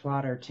 too much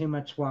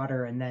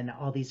water, and then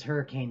all these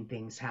hurricane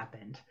things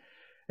happened.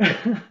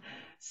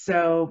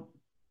 So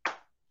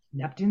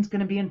Neptune's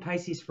going to be in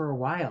Pisces for a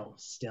while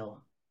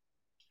still.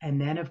 And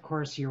then, of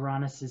course,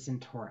 Uranus is in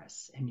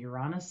Taurus. And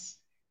Uranus,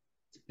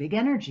 it's big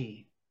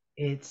energy.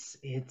 It's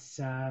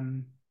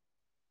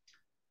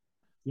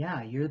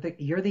you're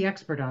the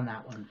expert on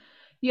that one.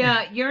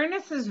 Yeah,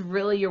 Uranus is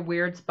really your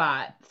weird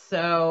spot.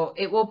 So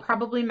it will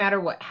probably matter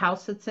what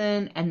house it's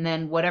in, and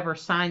then whatever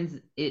signs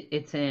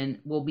it's in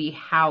will be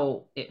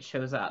how it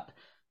shows up.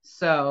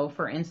 So,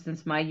 for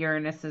instance, my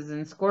Uranus is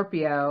in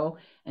Scorpio,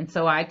 and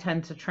so I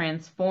tend to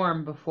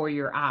transform before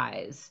your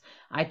eyes.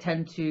 I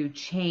tend to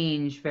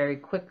change very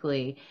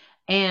quickly.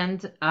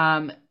 And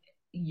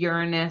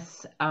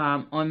Uranus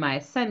on my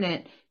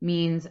ascendant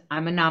means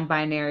I'm a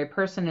non-binary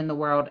person in the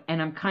world,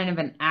 and I'm kind of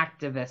an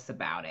activist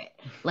about it.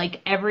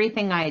 Like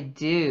everything I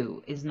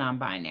do is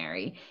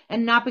non-binary,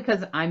 and not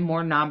because I'm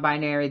more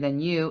non-binary than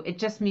you. It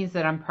just means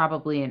that I'm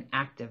probably an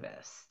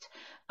activist.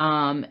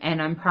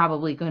 And I'm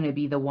probably going to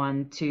be the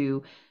one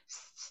to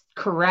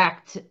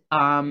correct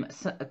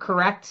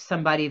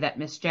somebody that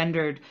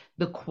misgendered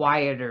the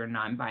quieter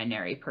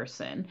non-binary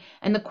person.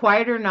 And the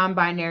quieter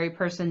non-binary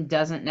person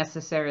doesn't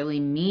necessarily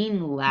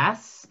mean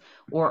less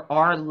or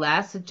are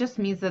less. It just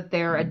means that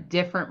they're a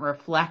different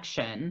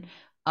reflection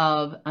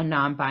of a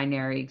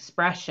non-binary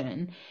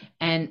expression.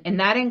 And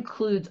that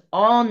includes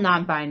all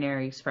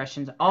non-binary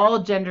expressions, all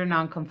gender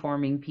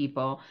non-conforming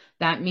people.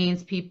 That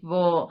means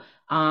people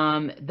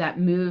that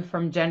move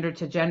from gender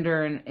to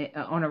gender and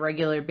on a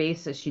regular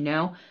basis,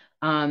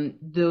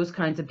 those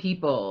kinds of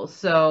people.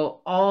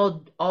 So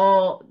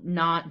all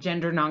not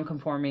gender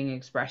non-conforming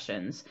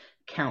expressions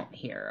count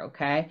here,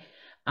 okay?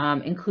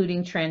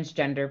 Including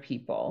transgender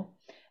people.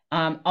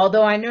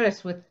 Although I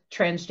notice with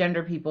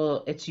transgender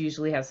people, it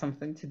usually has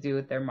something to do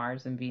with their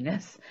Mars and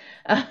Venus.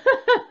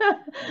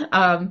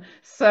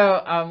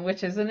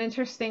 Which is an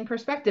interesting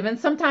perspective. And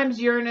sometimes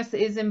Uranus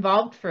is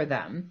involved for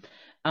them.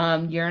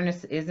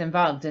 Uranus is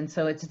involved. And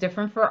so it's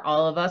different for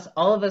all of us.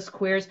 All of us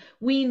queers,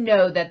 we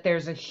know that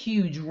there's a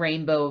huge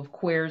rainbow of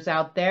queers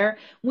out there.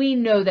 We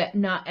know that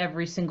not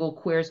every single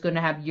queer is going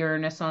to have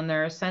Uranus on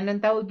their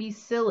ascendant. That would be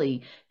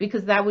silly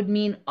because that would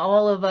mean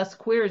all of us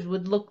queers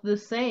would look the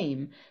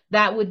same.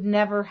 That would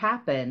never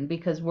happen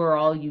because we're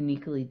all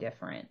uniquely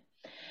different.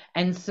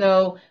 And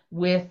so,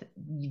 with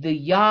the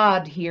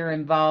yod here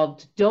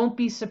involved, don't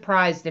be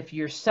surprised if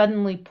you're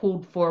suddenly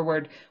pulled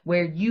forward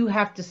where you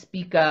have to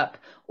speak up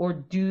or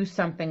do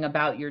something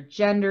about your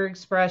gender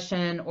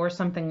expression or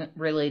something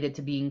related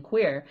to being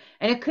queer.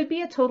 And it could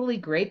be a totally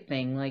great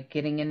thing, like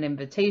getting an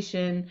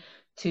invitation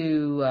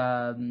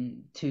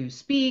to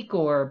speak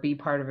or be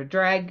part of a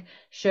drag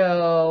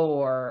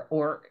show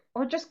or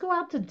just go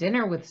out to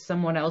dinner with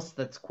someone else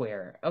that's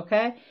queer.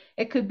 Okay,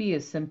 it could be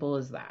as simple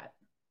as that.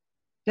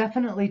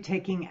 Definitely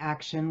taking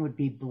action would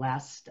be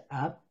blessed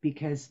up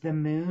because the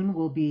moon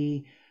will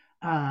be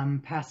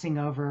passing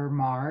over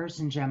Mars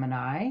and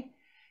Gemini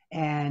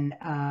and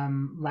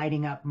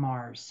lighting up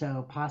Mars.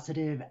 So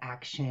positive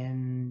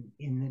action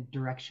in the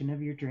direction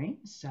of your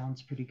dreams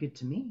sounds pretty good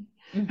to me.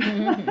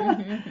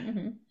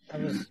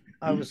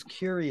 I was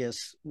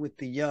curious with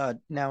the yod.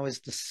 Now, is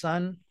the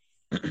sun,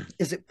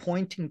 is it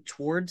pointing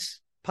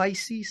towards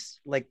Pisces,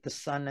 like the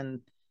sun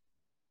and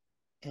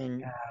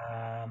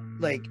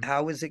like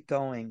how is it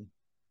going?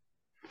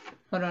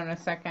 Hold on a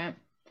second.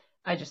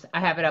 I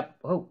have it up.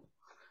 Whoa.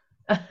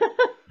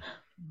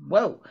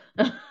 Whoa.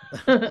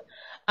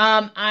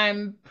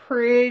 I'm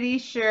pretty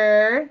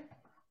sure.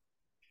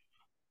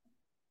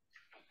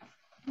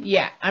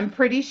 Yeah, I'm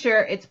pretty sure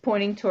it's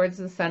pointing towards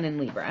the sun in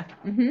Libra.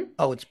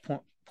 Oh, it's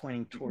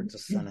pointing towards the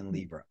sun in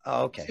Libra.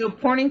 Oh, okay. So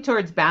pointing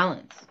towards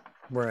balance.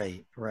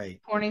 Right.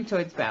 Pointing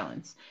towards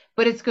balance.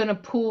 But it's going to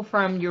pull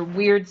from your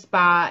weird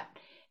spot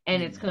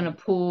and it's going to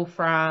pull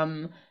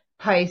from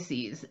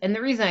Pisces. And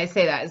the reason I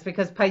say that is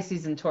because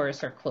Pisces and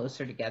Taurus are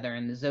closer together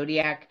in the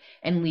zodiac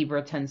and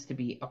Libra tends to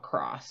be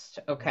across.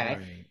 Okay.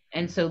 Right.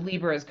 And so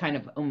Libra is kind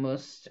of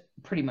almost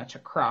pretty much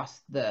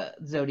across the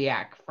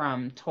zodiac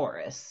from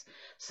Taurus.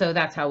 So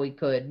that's how we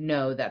could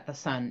know that the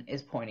sun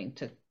is pointing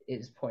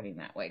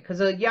that way. Because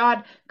a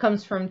yod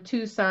comes from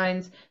two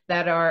signs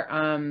that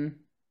are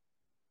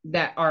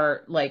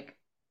like,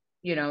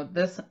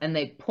 this, and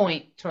they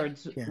point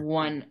towards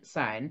one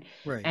sign.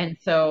 Right. And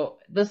so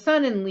the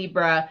sun in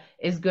Libra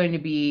is going to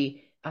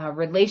be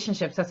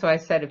relationships. That's why I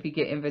said if you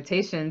get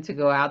invitation to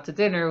go out to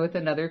dinner with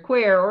another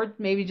queer or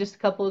maybe just a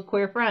couple of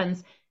queer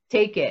friends,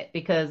 take it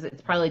because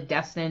it's probably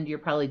destined. You're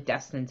probably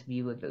destined to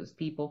be with those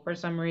people for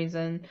some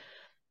reason.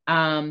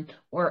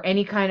 Or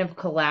any kind of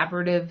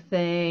collaborative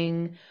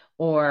thing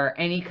or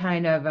any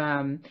kind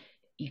of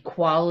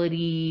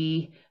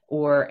equality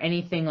or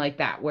anything like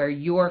that, where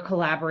you're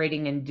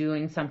collaborating and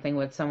doing something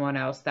with someone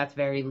else that's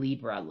very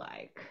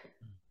Libra-like.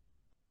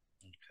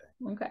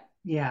 Okay.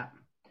 Yeah.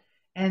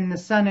 And the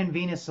sun and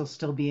Venus will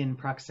still be in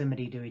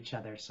proximity to each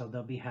other, so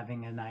they'll be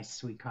having a nice,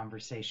 sweet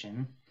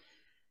conversation.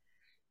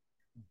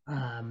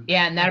 Yeah,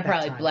 and that'll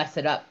probably bless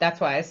it up. That's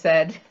why I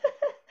said,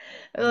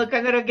 look,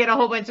 I'm going to get a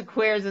whole bunch of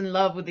queers in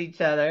love with each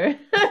other.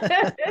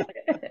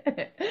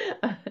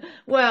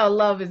 Well,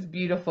 love is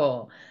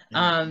beautiful.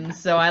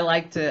 So I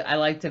like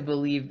to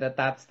believe that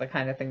that's the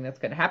kind of thing that's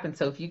going to happen.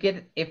 So if you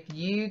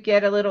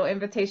get a little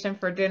invitation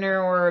for dinner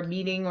or a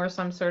meeting or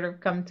some sort of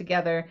come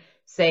together,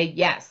 say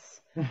yes.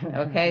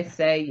 Okay,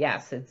 say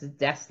yes. It's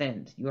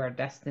destined. You are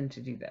destined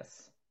to do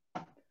this.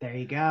 There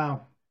you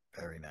go.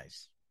 Very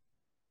nice.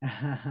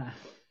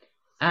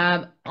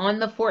 On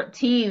the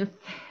 14th,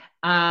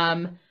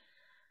 I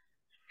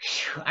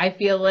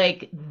feel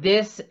like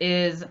this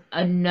is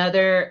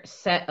another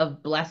set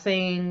of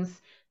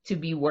blessings to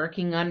be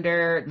working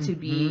under, to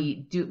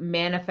be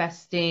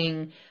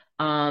manifesting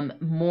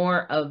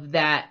more of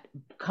that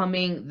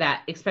coming,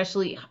 that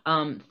especially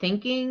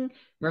thinking.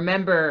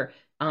 Remember,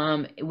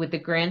 with the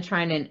Grand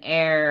Trine in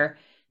air,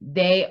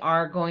 they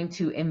are going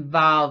to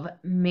involve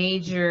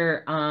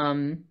major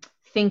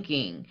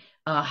thinking,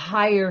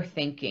 higher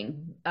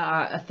thinking,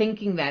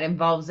 thinking that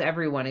involves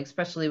everyone,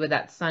 especially with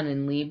that sun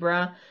in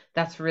Libra.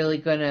 That's really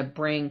going to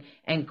bring,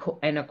 and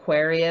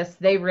Aquarius,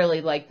 they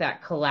really like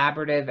that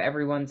collaborative,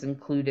 everyone's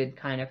included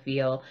kind of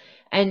feel.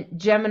 And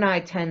Gemini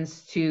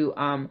tends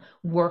to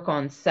work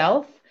on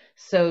self.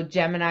 So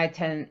Gemini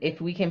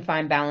if we can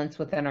find balance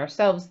within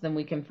ourselves, then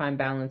we can find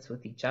balance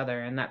with each other.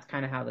 And that's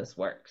kind of how this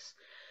works.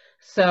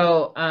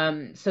 So,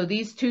 so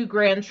these two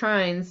grand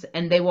trines,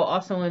 and they will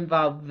also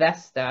involve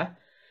Vesta,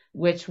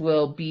 which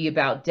will be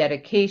about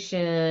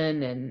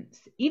dedication and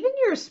even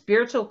your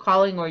spiritual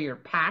calling or your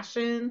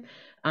passion.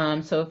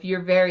 So if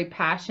you're very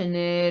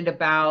passionate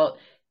about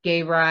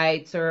gay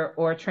rights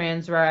or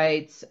trans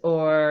rights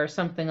or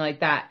something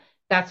like that,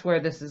 that's where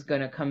this is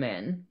going to come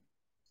in.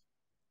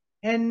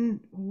 And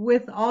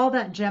with all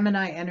that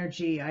Gemini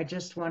energy, I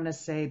just want to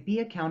say, be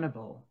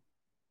accountable.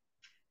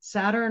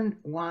 Saturn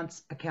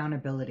wants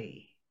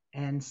accountability,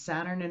 and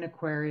Saturn in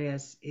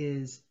Aquarius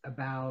is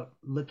about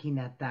looking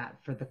at that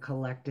for the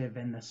collective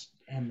and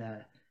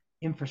the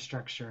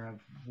infrastructure of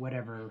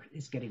whatever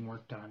is getting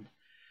worked on.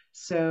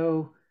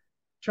 So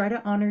try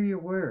to honor your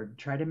word.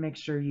 Try to make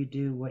sure you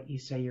do what you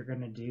say you're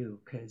going to do,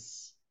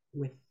 because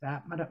with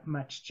that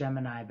much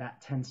Gemini,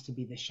 that tends to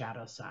be the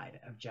shadow side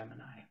of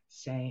Gemini.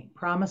 Saying,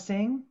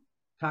 promising,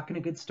 talking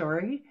a good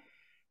story,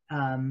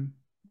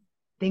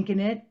 thinking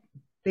it,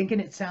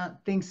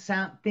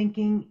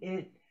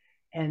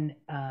 and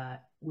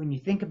when you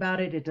think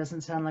about it, it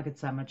doesn't sound like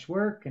it's that much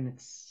work, and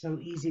it's so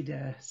easy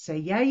to say,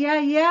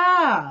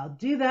 yeah, I'll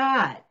do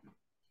that.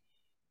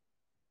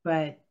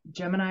 But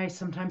Gemini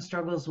sometimes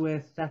struggles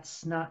with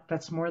that's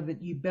more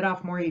that you bit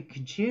off more you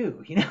can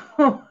chew, you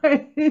know.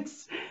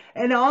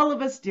 And all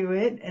of us do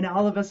it, and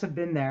all of us have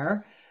been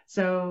there.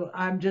 So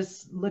I'm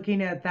just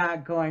looking at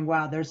that going,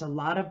 wow, there's a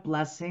lot of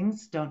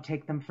blessings. Don't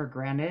take them for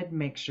granted.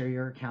 Make sure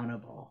you're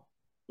accountable.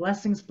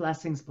 Blessings,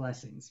 blessings,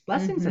 blessings,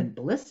 blessings, and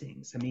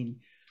blessings. I mean,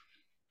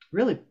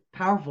 really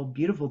powerful,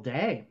 beautiful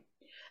day.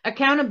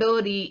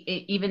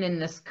 Accountability, even in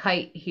this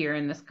kite here,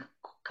 in this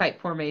kite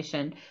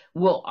formation,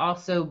 will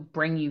also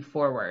bring you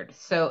forward.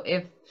 So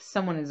if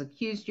someone has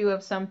accused you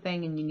of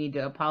something and you need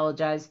to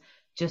apologize,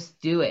 just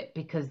do it,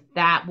 because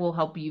that will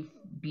help you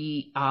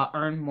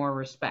earn more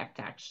respect,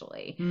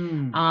 actually.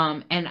 And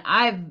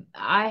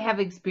I have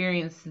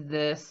experienced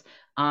this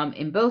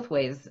in both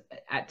ways.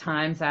 At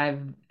times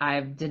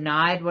I've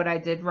denied what I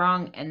did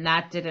wrong, and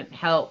that didn't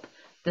help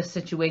the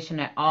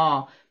situation at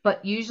all.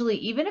 But usually,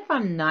 even if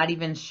I'm not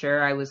even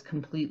sure I was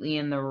completely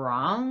in the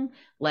wrong,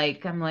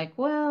 like I'm like,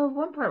 well,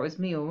 one part was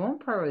me, one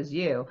part was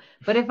you.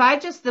 But if I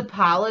just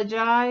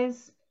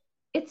apologize,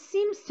 it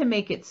seems to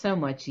make it so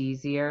much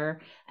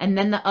easier. And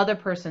then the other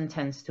person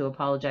tends to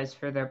apologize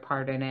for their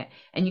part in it,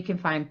 and you can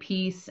find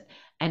peace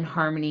and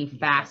harmony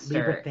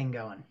faster. Leave a thing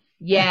going.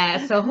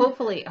 Yeah, so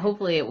hopefully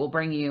it will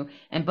bring you,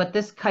 but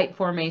this kite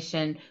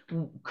formation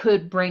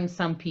could bring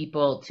some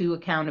people to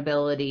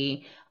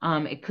accountability.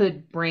 It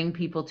could bring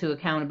people to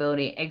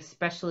accountability,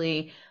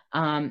 especially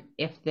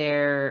if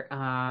they're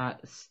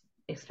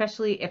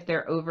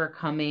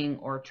overcoming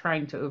or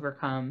trying to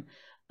overcome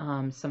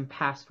some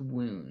past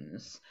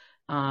wounds.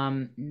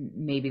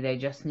 Maybe they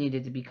just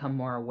needed to become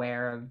more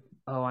aware of,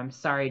 oh, I'm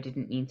sorry, I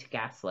didn't mean to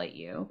gaslight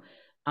you.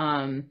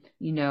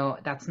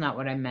 That's not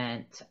what I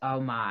meant. Oh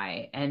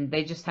my. And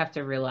they just have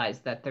to realize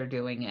that they're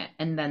doing it,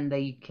 and then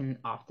they can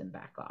often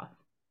back off.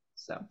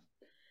 So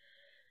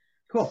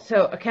cool.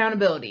 So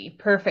accountability,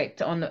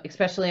 perfect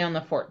especially on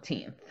the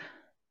 14th.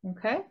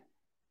 Okay.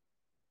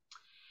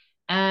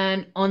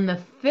 And on the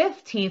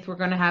 15th, we're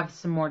going to have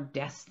some more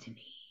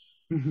destiny.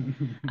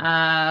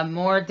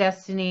 More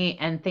destiny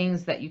and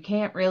things that you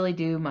can't really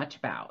do much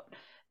about,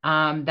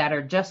 that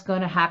are just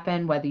going to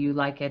happen whether you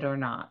like it or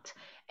not.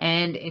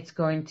 And it's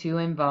going to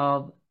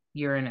involve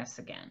Uranus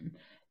again,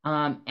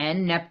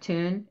 and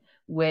Neptune,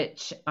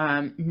 which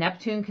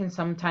Neptune can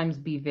sometimes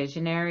be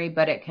visionary,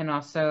 but it can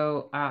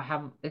also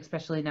have,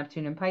 especially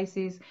Neptune and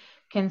Pisces,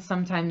 can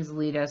sometimes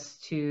lead us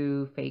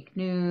to fake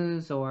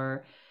news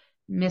or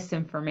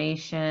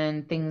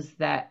misinformation, things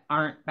that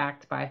aren't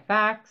backed by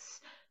facts,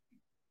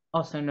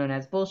 also known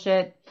as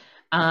bullshit.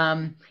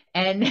 But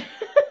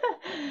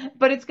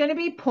it's going to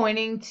be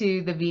pointing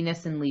to the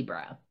Venus in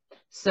Libra.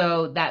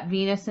 So that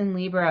Venus in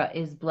Libra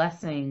is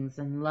blessings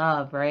and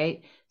love,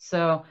 right?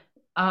 So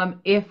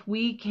if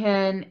we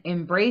can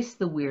embrace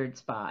the weird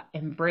spot,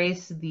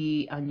 embrace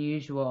the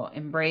unusual,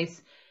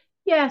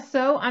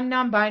 so I'm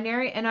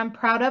non-binary and I'm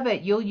proud of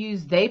it. You'll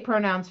use they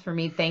pronouns for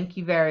me. Thank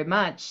you very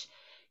much.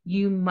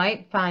 You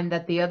might find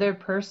that the other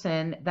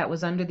person that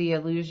was under the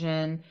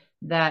illusion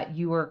that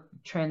you were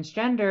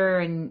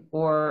transgender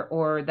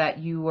or that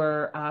you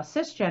were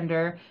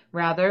cisgender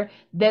rather,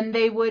 then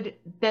they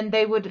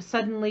would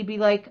suddenly be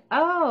like,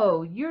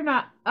 oh, you're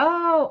not,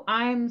 oh,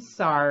 I'm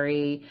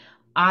sorry,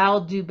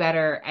 I'll do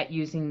better at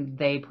using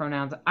they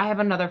pronouns. I have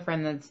another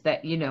friend and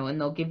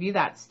they'll give you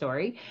that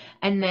story,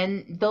 and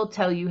then they'll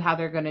tell you how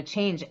they're going to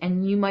change,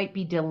 and you might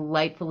be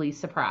delightfully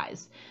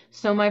surprised.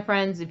 So my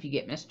friends, if you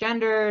get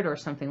misgendered or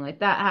something like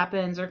that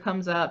happens or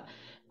comes up,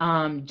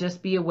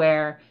 just be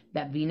aware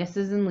that Venus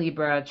is in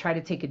Libra. Try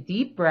to take a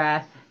deep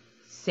breath,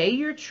 say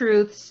your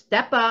truth,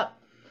 step up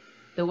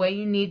the way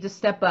you need to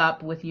step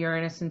up with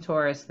Uranus and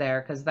Taurus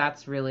there, because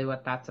that's really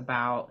what that's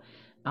about.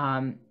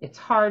 It's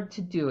hard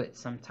to do it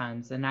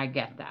sometimes, and I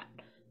get that.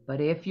 But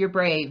if you're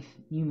brave,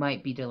 you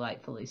might be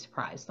delightfully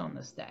surprised on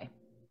this day.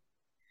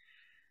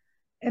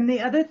 And the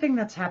other thing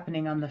that's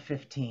happening on the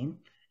 15th,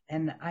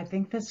 and I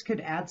think this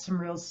could add some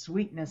real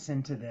sweetness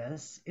into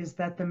this, is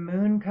that the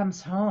moon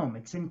comes home.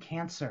 It's in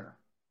Cancer.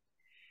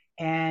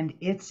 And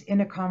it's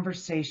in a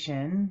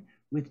conversation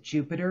with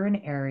Jupiter in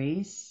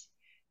Aries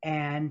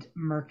and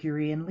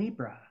Mercury in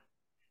Libra.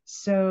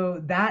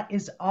 So that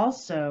is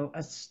also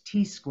a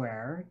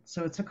T-square.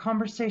 So it's a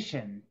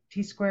conversation.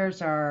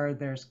 T-squares are,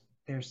 there's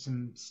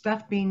some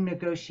stuff being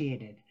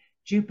negotiated.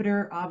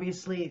 Jupiter,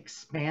 obviously,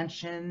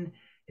 expansion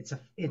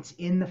It's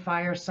in the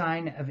fire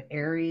sign of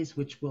Aries,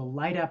 which will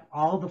light up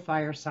all the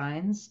fire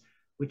signs,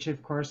 which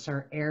of course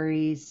are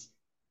Aries,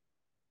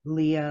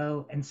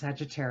 Leo, and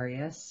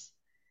Sagittarius.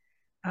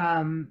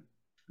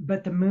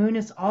 But the moon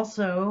is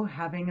also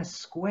having a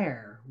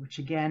square, which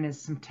again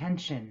is some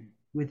tension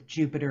with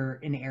Jupiter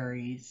in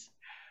Aries,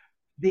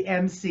 the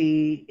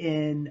MC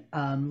in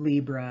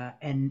Libra,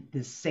 and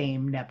the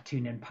same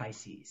Neptune in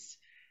Pisces.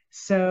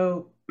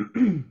 So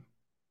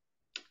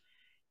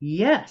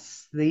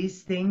yes,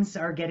 these things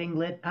are getting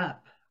lit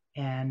up,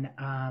 and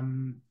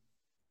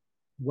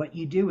what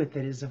you do with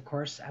it is, of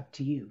course, up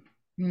to you.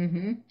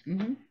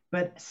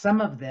 But some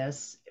of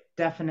this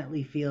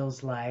definitely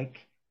feels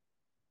like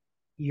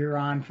you're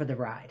on for the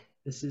ride.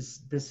 This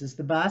is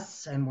the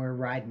bus, and we're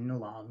riding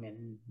along,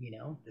 and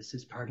this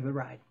is part of the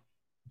ride.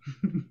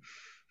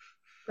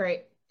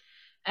 Great.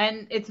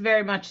 And it's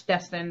very much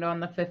destined on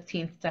the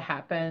 15th to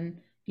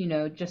happen,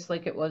 just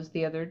like it was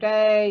the other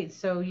day.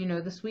 So,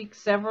 this week,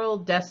 several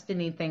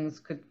destiny things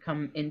could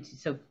come into,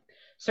 so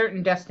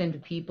certain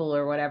destined people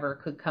or whatever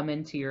could come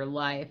into your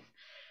life.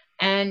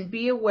 And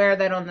be aware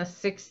that on the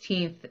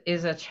 16th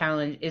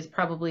is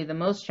probably the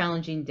most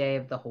challenging day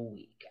of the whole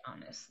week,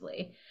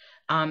 honestly.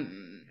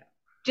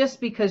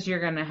 Just because you're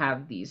going to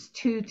have these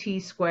 2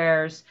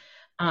 T-squares,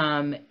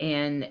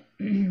 and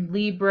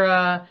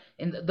Libra,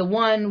 and the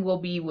one will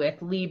be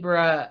with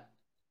Libra,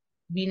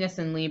 Venus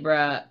in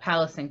Libra,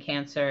 Pallas in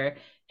Cancer,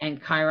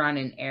 and Chiron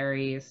in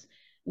Aries,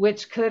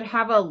 which could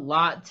have a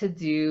lot to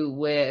do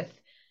with,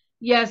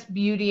 yes,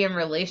 beauty and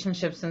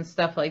relationships and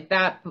stuff like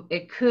that, but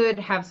it could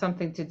have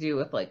something to do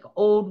with like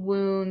old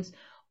wounds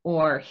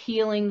or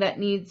healing that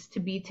needs to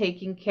be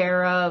taken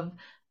care of.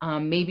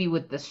 Maybe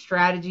with the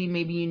strategy,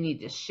 maybe you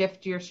need to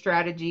shift your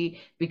strategy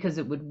because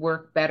it would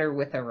work better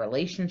with a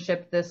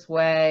relationship this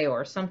way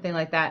or something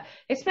like that,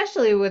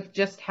 especially with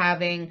just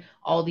having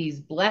all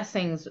these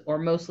blessings or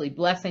mostly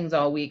blessings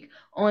all week.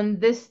 On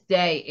this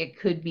day, it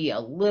could be a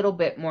little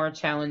bit more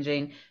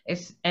challenging.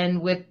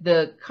 And with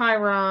the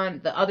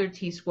Chiron, the other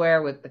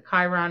T-square with the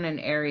Chiron in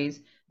Aries,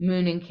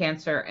 Moon in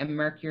Cancer, and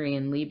Mercury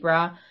in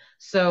Libra.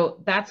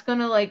 So that's going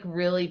to like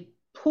really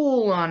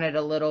pull on it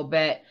a little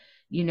bit.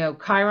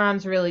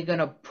 Chiron's really going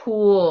to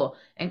pull,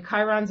 and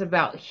Chiron's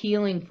about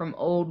healing from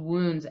old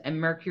wounds, and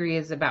Mercury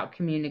is about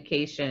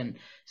communication.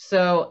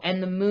 So,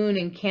 and the moon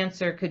in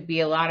Cancer could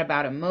be a lot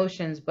about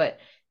emotions, but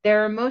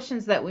there are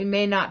emotions that we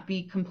may not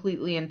be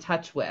completely in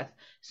touch with.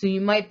 So you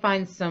might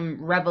find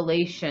some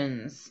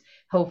revelations.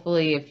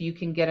 Hopefully, if you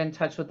can get in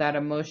touch with that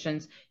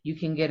emotions, you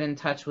can get in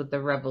touch with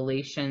the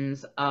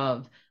revelations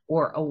of,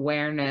 or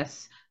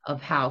awareness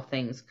of how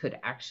things could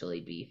actually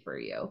be for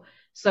you.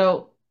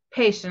 So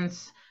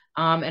patience.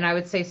 And I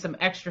would say some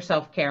extra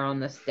self-care on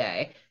this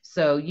day.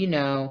 So,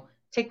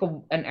 take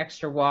an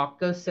extra walk,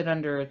 go sit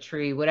under a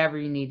tree, whatever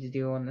you need to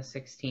do on the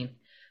 16th.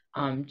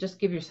 Just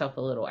give yourself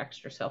a little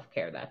extra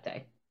self-care that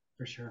day.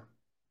 For sure.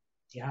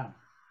 Yeah.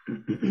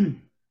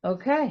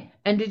 Okay.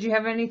 And did you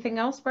have anything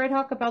else, Bright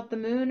Hawk, about the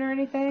moon or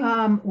anything?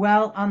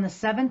 Well, on the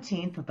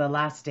 17th, the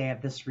last day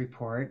of this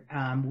report,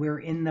 we're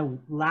in the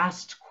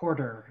last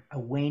quarter, a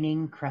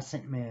waning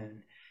crescent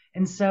moon.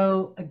 And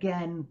so,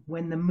 again,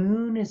 when the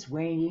moon is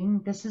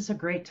waning, this is a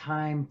great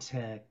time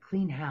to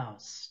clean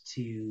house,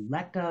 to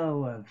let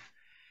go of,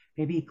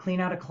 maybe clean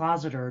out a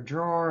closet or a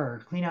drawer,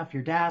 or clean off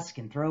your desk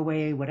and throw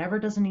away whatever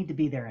doesn't need to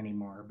be there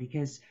anymore.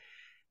 Because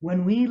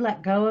when we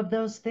let go of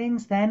those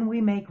things, then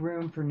we make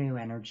room for new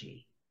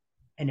energy.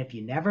 And if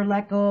you never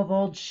let go of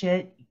old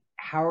shit,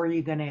 how are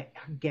you going to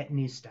get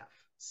new stuff?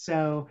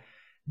 So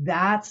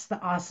that's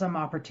the awesome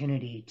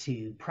opportunity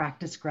to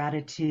practice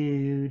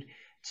gratitude,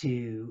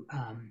 to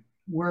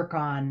work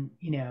on,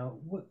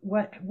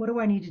 what do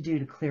I need to do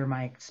to clear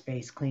my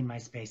space, clean my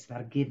space?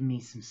 That'll give me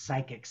some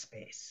psychic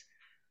space.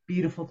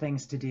 Beautiful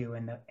things to do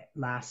in the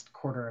last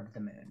quarter of the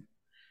moon.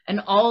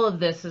 And all of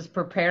this is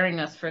preparing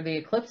us for the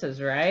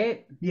eclipses,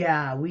 right?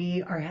 Yeah,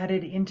 we are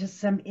headed into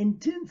some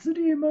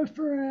intensity, my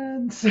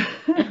friends.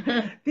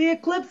 The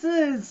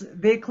eclipses,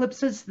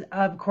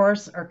 of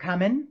course, are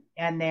coming,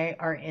 and they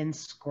are in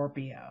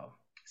Scorpio.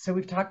 So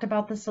we've talked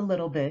about this a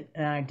little bit,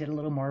 and I did a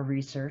little more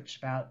research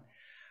about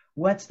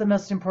what's the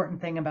most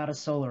important thing about a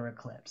solar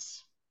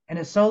eclipse. And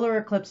a solar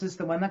eclipse is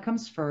the one that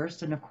comes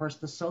first. And of course,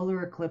 the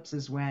solar eclipse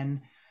is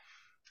when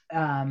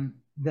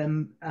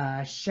the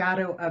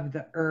shadow of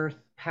the Earth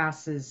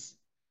passes,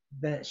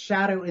 the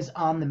shadow is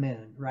on the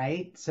moon,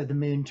 right? So the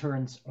moon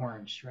turns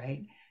orange,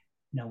 right?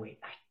 No, wait,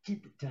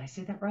 did I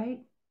say that right?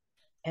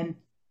 And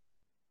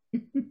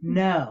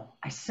no,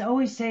 I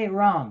always say it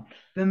wrong.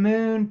 The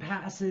moon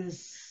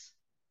passes.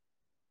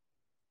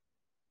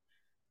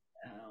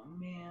 Oh,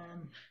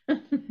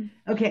 man.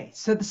 Okay,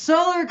 so the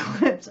solar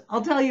eclipse,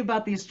 I'll tell you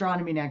about the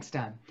astronomy next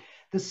time.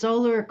 The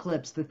solar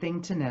eclipse, the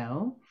thing to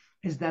know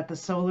is that the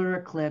solar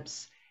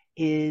eclipse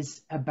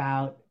is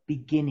about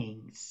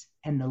beginnings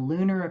and the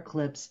lunar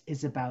eclipse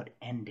is about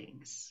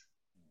endings.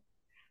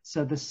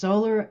 So the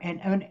solar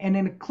and an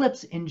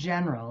eclipse in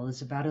general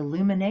is about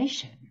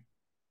illumination,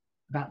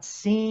 about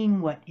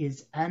seeing what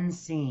is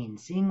unseen,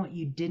 seeing what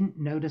you didn't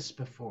notice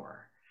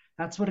before.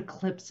 That's what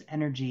eclipse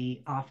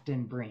energy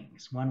often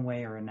brings, one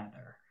way or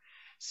another.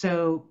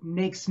 So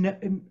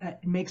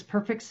it makes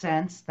perfect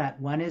sense that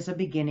one is a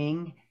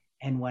beginning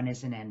and one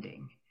is an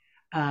ending.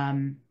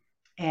 Um,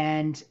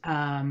 and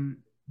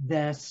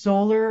the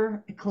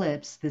solar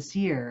eclipse this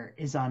year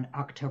is on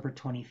October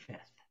 25th.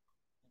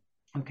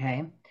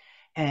 Okay.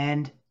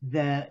 And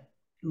the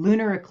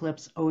lunar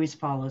eclipse always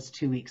follows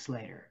 2 weeks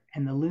later.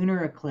 And the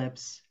lunar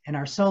eclipse and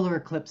our solar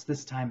eclipse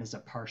this time is a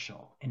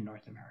partial in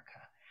North America.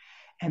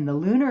 And the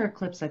lunar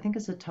eclipse, I think,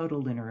 is a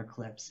total lunar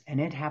eclipse,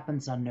 and it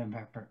happens on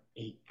November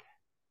 8th.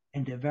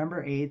 And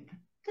November 8th,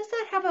 does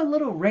that have a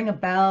little ring a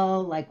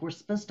bell? Like we're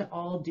supposed to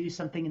all do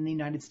something in the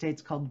United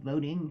States called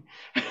voting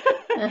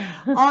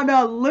on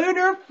a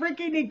lunar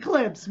freaking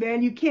eclipse,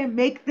 man. You can't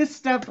make this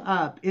stuff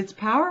up. It's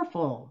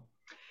powerful.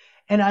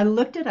 And I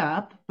looked it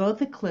up.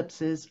 Both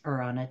eclipses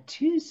are on a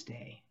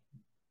Tuesday.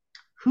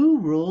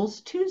 Who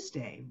rules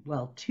Tuesday?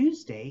 Well,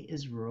 Tuesday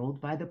is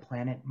ruled by the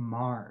planet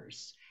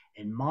Mars.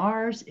 And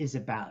Mars is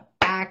about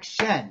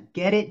action.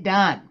 Get it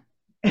done.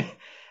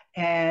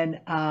 And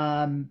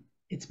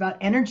it's about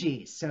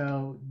energy.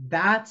 So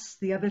that's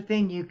the other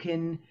thing you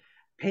can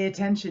pay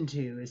attention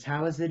to is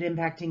how is it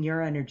impacting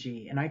your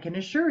energy? And I can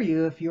assure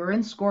you, if you're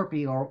in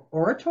Scorpio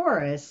or a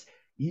Taurus,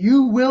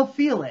 you will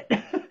feel it.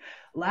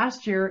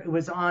 Last year, it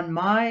was on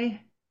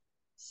my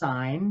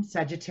sign,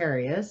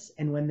 Sagittarius.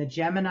 And when the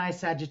Gemini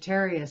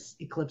Sagittarius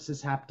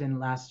eclipses happened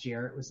last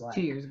year, it was like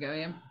 2 years ago,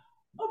 yeah.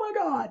 Oh my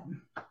God.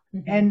 Mm-hmm.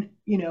 And,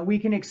 we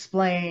can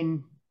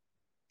explain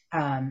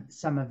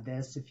some of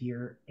this. If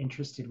you're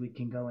interested, we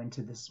can go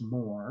into this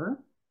more.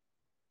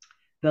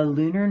 The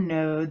lunar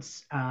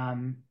nodes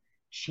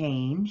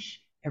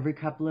change every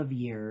couple of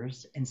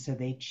years. And so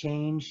they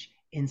change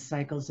in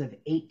cycles of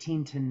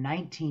 18 to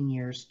 19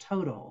 years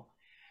total.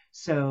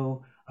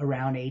 So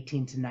around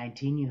 18 to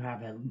 19, you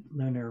have a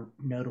lunar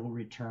nodal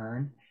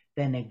return.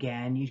 Then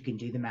again, you can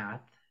do the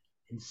math.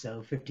 And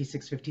so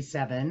 56,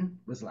 57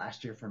 was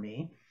last year for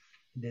me.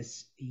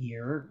 This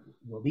year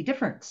will be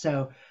different.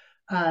 So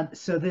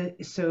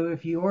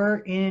if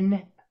you're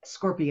in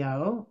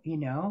Scorpio,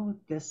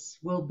 this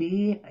will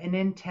be an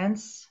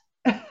intense.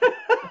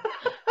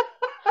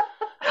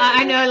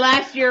 I know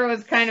last year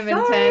was kind of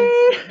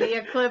intense. The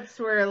eclipse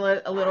were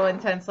a little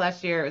intense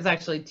last year. It was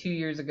actually 2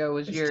 years ago. It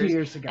was yours. 2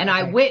 years ago. And okay.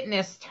 I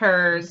witnessed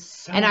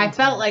hers, and intense.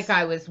 I felt like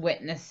I was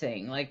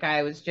witnessing. Like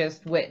I was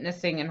just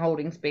witnessing and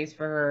holding space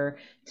for her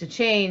to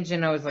change.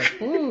 And I was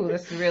like, ooh,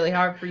 this is really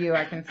hard for you.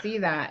 I can see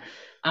that.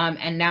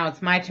 And now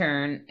it's my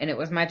turn, and it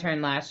was my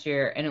turn last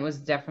year, and it was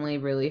definitely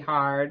really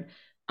hard.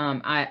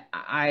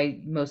 I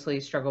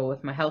mostly struggle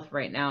with my health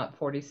right now at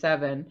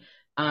 47.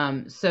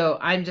 So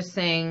I'm just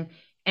saying,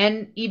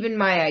 and even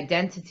my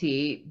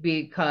identity,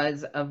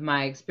 because of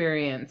my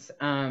experience,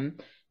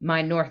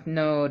 my North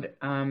Node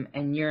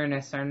and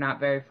Uranus are not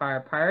very far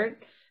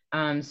apart.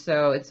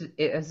 So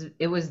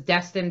it was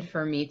destined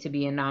for me to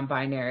be a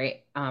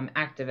non-binary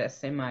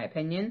activist, in my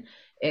opinion.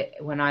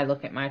 When I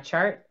look at my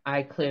chart,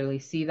 I clearly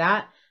see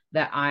that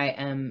I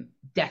am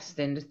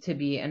destined to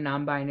be a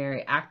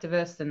non-binary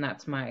activist, and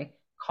that's my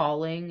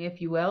calling,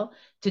 if you will,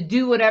 to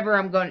do whatever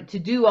I'm going to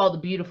do, all the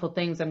beautiful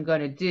things I'm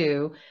going to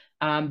do,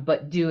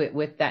 but do it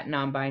with that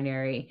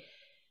non-binary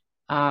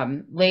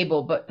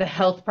label. But the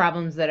health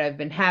problems that I've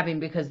been having,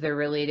 because they're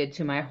related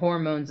to my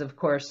hormones, of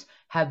course,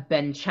 have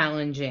been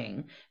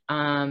challenging.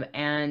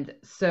 And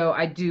so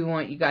I do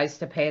want you guys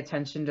to pay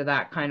attention to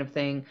that kind of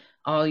thing.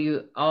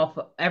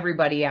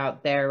 Everybody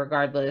out there,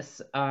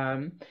 regardless,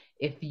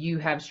 if you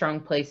have strong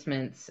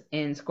placements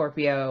in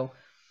Scorpio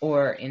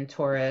or in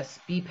Taurus,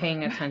 be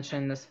paying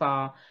attention this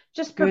fall.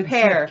 Just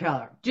prepare.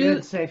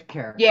 Good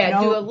self-care. Yeah,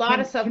 do a lot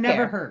of self-care. Can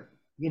never hurt.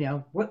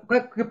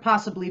 What could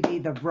possibly be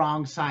the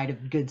wrong side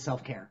of good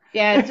self-care?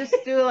 Yeah, just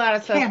do a lot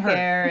of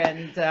self-care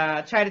and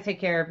try to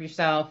take care of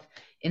yourself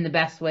in the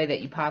best way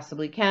that you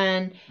possibly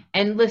can,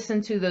 and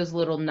listen to those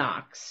little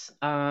knocks.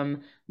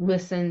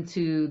 Listen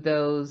to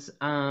those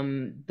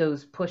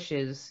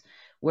pushes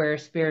where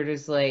spirit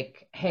is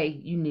like, hey,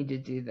 you need to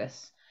do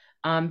this,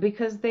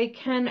 because they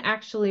can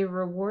actually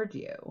reward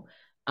you.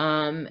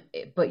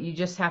 But you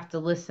just have to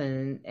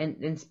listen,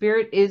 and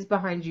spirit is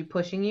behind you,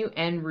 pushing you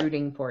and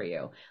rooting for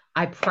you.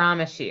 I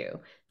promise you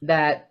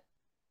that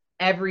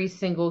every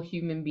single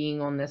human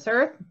being on this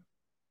earth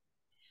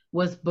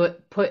was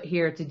put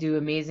here to do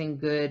amazing,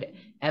 good,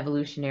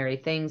 evolutionary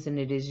things, and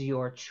it is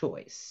your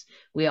choice.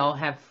 We all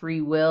have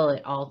free will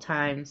at all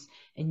times,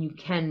 and you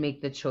can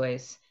make the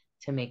choice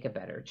to make a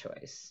better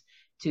choice,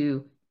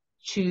 to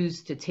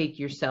choose to take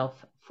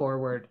yourself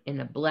forward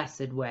in a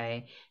blessed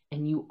way.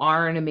 And you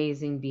are an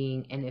amazing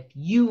being, and if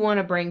you want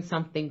to bring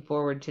something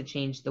forward to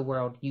change the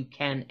world, you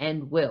can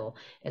and will,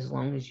 as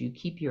long as you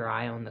keep your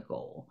eye on the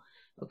goal.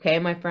 Okay,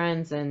 my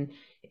friends? And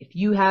if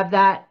you have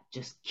that,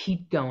 just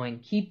keep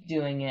going, keep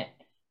doing it,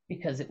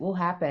 because it will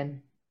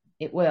happen.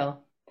 It will.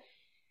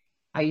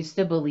 I used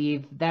to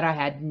believe that I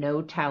had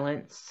no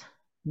talents,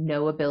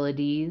 no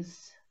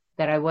abilities,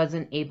 that I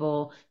wasn't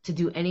able to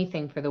do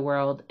anything for the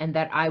world, and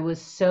that I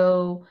was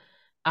so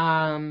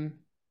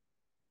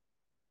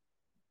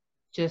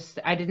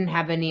I didn't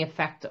have any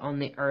effect on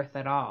the earth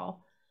at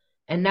all.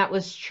 And that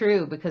was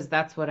true because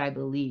that's what I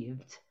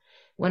believed.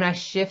 When I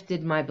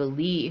shifted my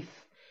belief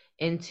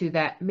into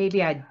that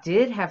maybe I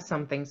did have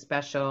something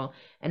special,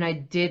 and I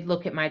did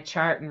look at my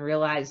chart and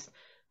realized,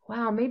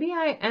 wow, maybe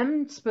I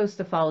am supposed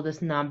to follow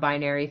this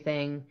non-binary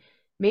thing.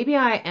 Maybe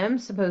I am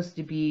supposed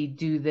to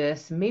do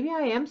this. Maybe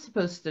I am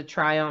supposed to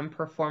try on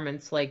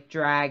performance like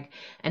drag.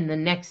 And the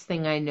next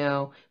thing I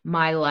know,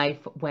 my life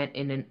went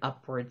in an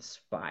upward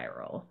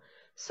spiral.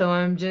 So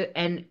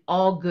and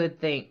all good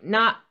things,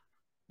 not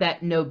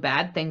that no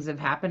bad things have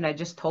happened. I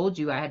just told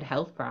you I had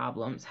health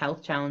problems,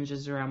 health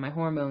challenges around my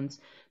hormones,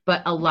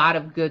 but a lot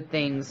of good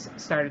things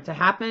started to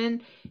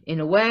happen in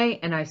a way,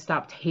 and I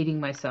stopped hating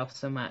myself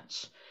so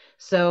much.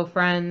 So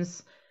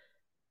friends,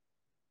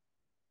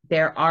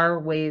 there are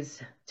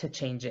ways to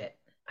change it.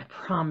 I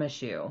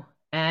promise you.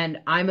 And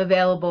I'm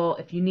available.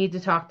 If you need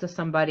to talk to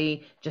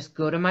somebody, just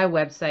go to my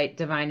website,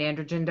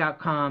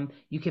 divineandrogen.com.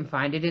 You can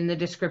find it in the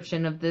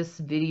description of this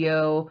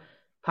video,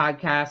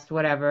 podcast,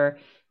 whatever.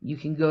 You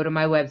can go to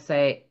my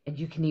website, and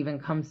you can even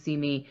come see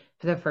me.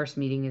 For the first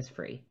meeting is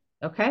free.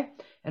 Okay?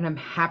 And I'm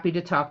happy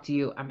to talk to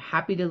you. I'm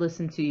happy to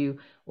listen to you.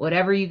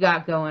 Whatever you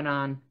got going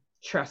on,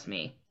 trust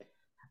me.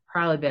 I've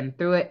probably been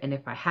through it. And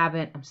if I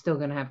haven't, I'm still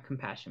going to have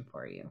compassion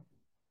for you.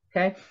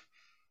 Okay?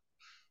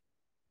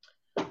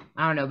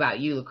 I don't know about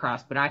you,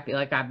 LaCrosse, but I feel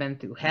like I've been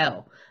through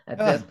hell at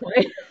this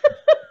point.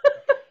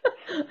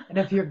 And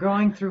if you're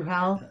going through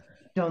hell,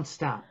 don't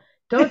stop.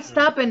 Don't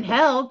stop in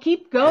hell.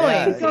 Keep going.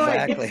 Yeah, Keep going.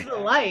 exactly. Get to the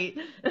light.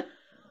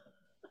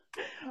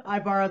 I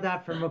borrowed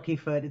that from Mookie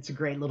Foot. It's a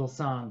great little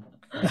song.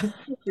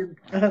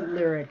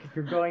 Lyric. If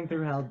you're going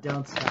through hell,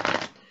 don't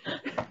stop.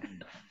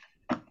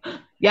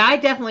 Yeah, I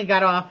definitely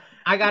got off.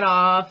 I got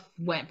off,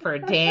 went for a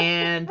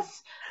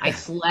dance. I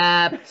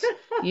slept,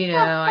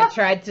 I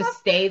tried to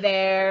stay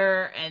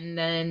there. And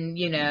then,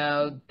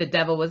 the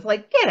devil was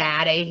like, get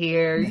out of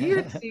here.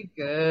 You're too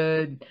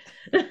good.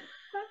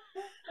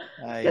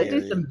 Go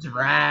do some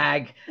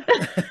drag.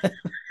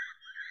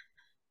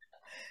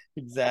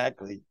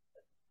 Exactly.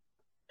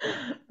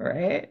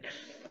 Right.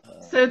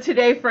 So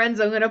today, friends,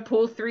 I'm going to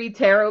pull 3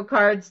 tarot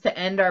cards to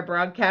end our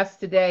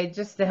broadcast today,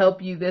 just to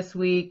help you this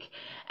week.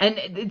 And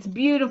it's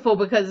beautiful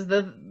because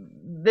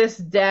this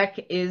deck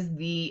is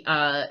the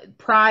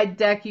Pride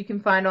deck you can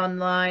find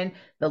online.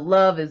 The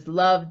Love is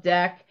Love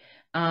deck.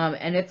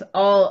 And it's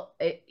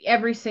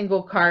every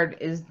single card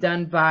is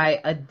done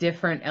by a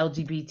different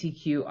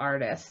LGBTQ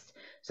artist.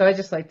 So I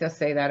just like to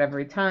say that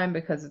every time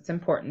because it's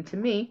important to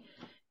me.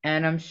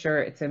 And I'm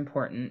sure it's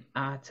important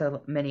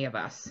to many of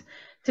us.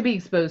 To be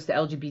exposed to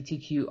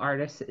LGBTQ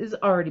artists is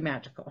already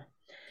magical.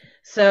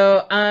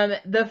 So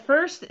this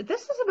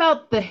is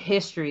about the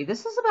history.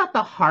 This is about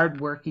the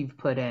hard work you've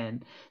put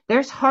in.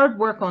 There's hard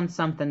work on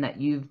something that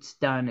you've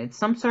done. It's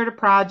some sort of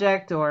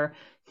project or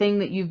thing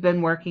that you've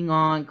been working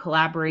on,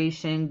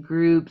 collaboration,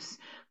 groups,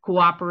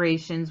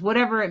 cooperations,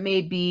 whatever it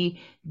may be.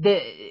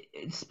 The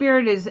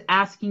Spirit is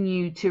asking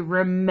you to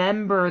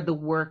remember the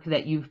work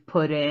that you've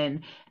put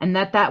in, and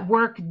that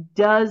work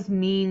does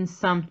mean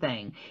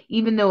something.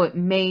 Even though it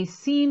may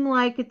seem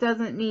like it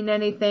doesn't mean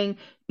anything,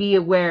 be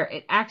aware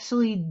it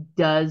actually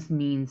does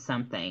mean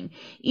something.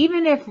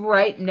 Even if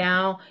right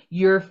now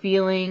you're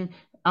feeling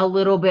a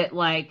little bit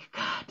like,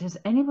 God, does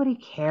anybody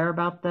care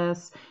about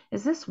this?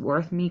 Is this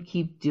worth me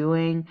keep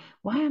doing?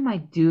 Why am I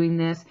doing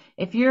this?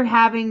 If you're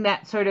having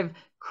that sort of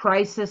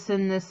crisis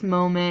in this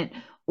moment,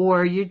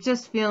 or you're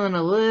just feeling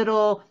a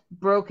little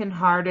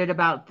brokenhearted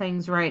about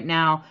things right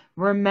now,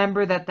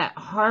 remember that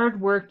hard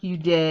work you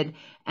did,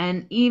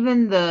 and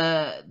even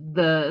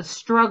the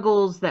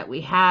struggles that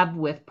we have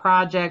with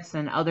projects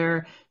and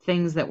other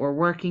things that we're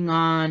working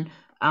on,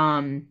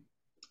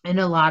 in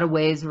a lot of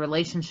ways,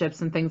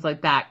 relationships and things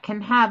like that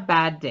can have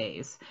bad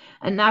days.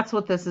 And that's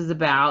what this is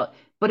about.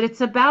 But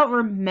it's about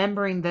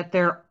remembering that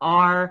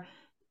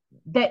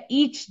that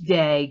each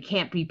day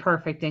can't be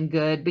perfect and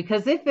good,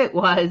 because if it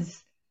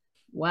was,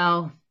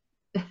 well,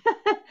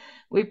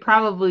 we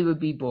probably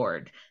would be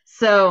bored.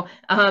 So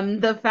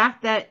the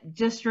fact that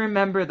just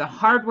remember the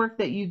hard work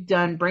that you've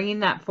done,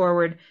 bringing that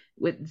forward.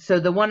 So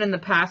the one in the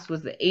past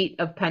was the 8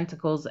 of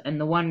Pentacles, and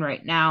the one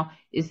right now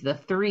is the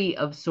 3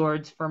 of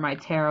Swords for my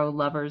tarot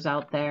lovers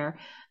out there.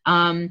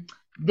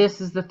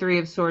 This is the 3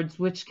 of Swords,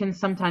 which can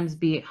sometimes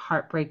be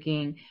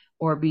heartbreaking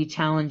or be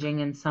challenging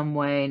in some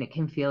way, and it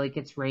can feel like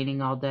it's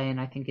raining all day,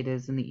 and I think it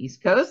is in the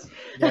East Coast.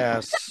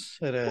 Yes,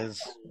 it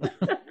is.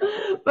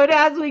 But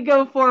as we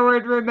go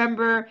forward,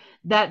 remember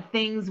that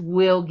things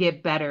will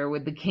get better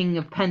with the King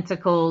of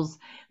Pentacles,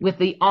 with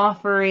the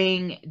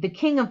offering. The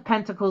King of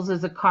Pentacles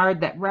is a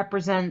card that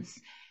represents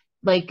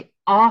like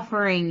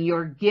offering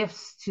your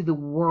gifts to the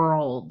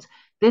world.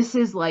 This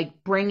is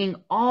like bringing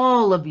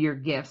all of your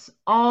gifts,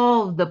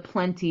 all the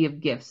plenty of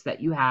gifts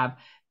that you have,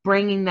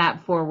 bringing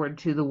that forward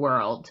to the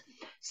world.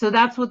 So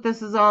that's what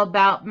this is all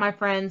about, my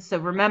friends. So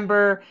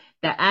remember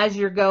that as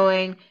you're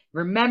going,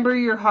 remember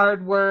your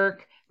hard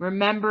work.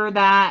 Remember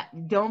that.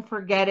 Don't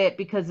forget it,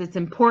 because it's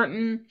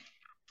important.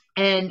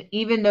 And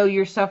even though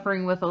you're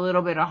suffering with a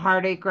little bit of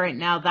heartache right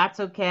now, that's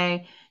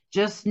okay.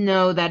 just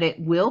know that it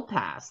will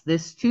pass.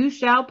 This too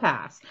shall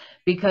pass,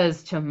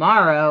 because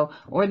tomorrow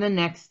or the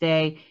next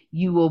day,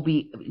 you will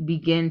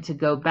begin to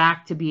go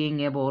back to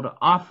being able to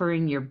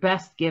offering your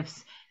best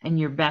gifts and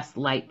your best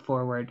light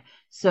forward.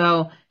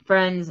 So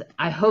friends,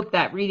 I hope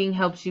that reading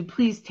helps you.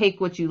 Please take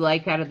what you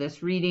like out of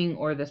this reading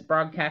or this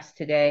broadcast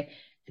today.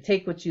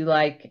 Take what you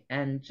like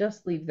and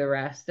just leave the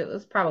rest. It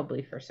was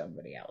probably for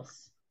somebody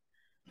else.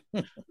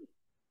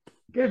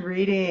 Good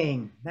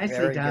reading. Nicely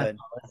Very done.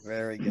 good.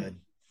 Very good.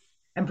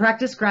 And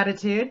practice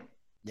gratitude.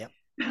 Yep.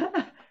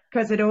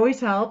 Because it always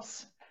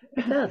helps.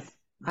 It does.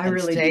 I And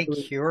really stay do.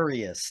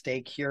 curious.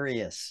 Stay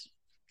curious.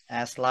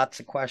 Ask lots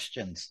of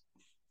questions.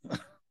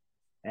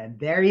 And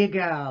there you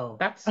go.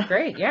 That's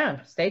great.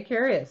 Yeah. Stay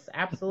curious.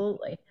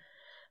 Absolutely.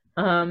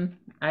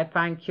 I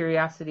find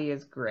curiosity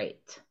is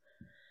great.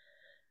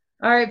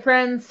 All right,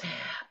 friends.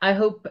 I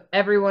hope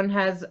everyone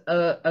has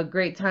a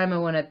great time. I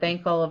want to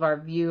thank all of our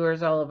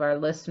viewers, all of our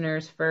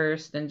listeners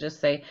first, and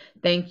just say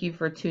thank you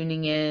for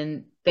tuning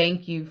in.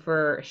 Thank you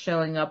for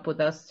showing up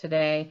with us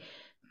today.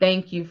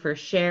 Thank you for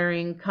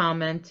sharing,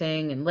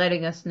 commenting, and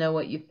letting us know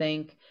what you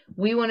think.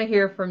 We want to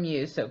hear from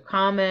you. So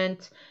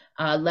comment.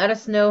 Let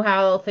us know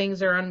how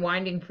things are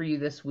unwinding for you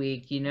this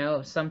week. You know,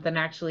 if something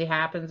actually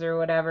happens or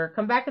whatever,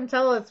 come back and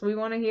tell us. We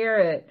want to hear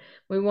it.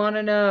 We want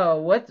to know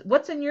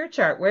what's in your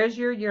chart. Where's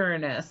your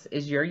Uranus?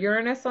 Is your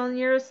Uranus on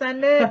your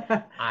ascendant?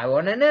 I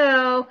want to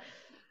know.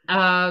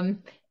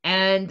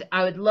 And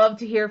I would love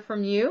to hear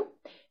from you.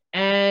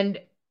 And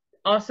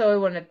also, I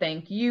want to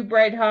thank you,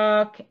 Bright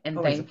Hawk, and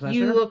Always a thank pleasure.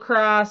 you,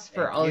 Lacrosse,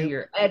 for Thank all you.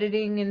 your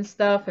editing and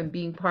stuff and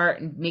being part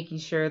and making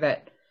sure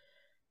that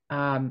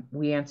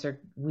we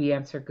answer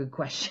good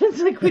questions.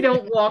 Like, we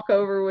don't walk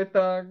over with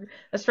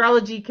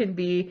astrology can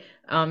be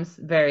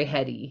very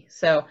heady.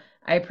 So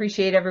I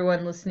appreciate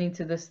everyone listening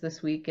to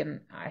this week,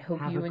 and I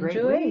hope Have you a great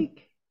enjoy.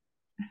 week.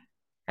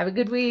 Have a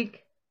good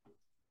week.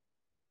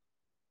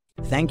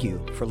 Thank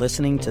you for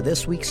listening to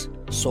this week's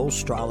Soul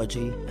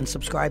Astrology and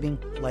subscribing,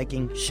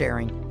 liking,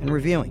 sharing, and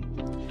reviewing.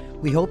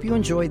 We hope you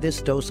enjoy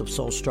this dose of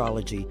Soul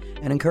Astrology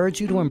and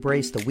encourage you to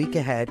embrace the week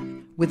ahead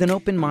with an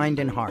open mind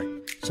and heart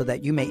so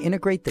that you may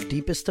integrate the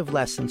deepest of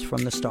lessons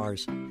from the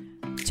stars.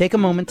 Take a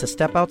moment to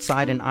step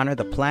outside and honor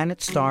the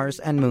planets, stars,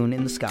 and moon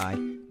in the sky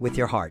with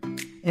your heart.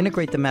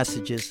 Integrate the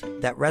messages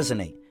that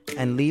resonate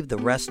and leave the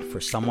rest for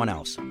someone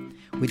else.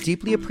 We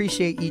deeply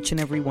appreciate each and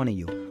every one of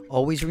you.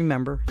 Always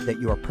remember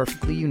that you are a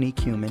perfectly unique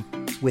human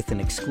with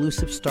an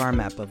exclusive star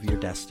map of your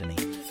destiny,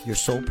 your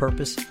soul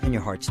purpose, and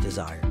your heart's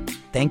desire.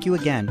 Thank you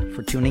again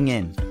for tuning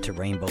in to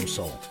Rainbow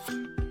Soul.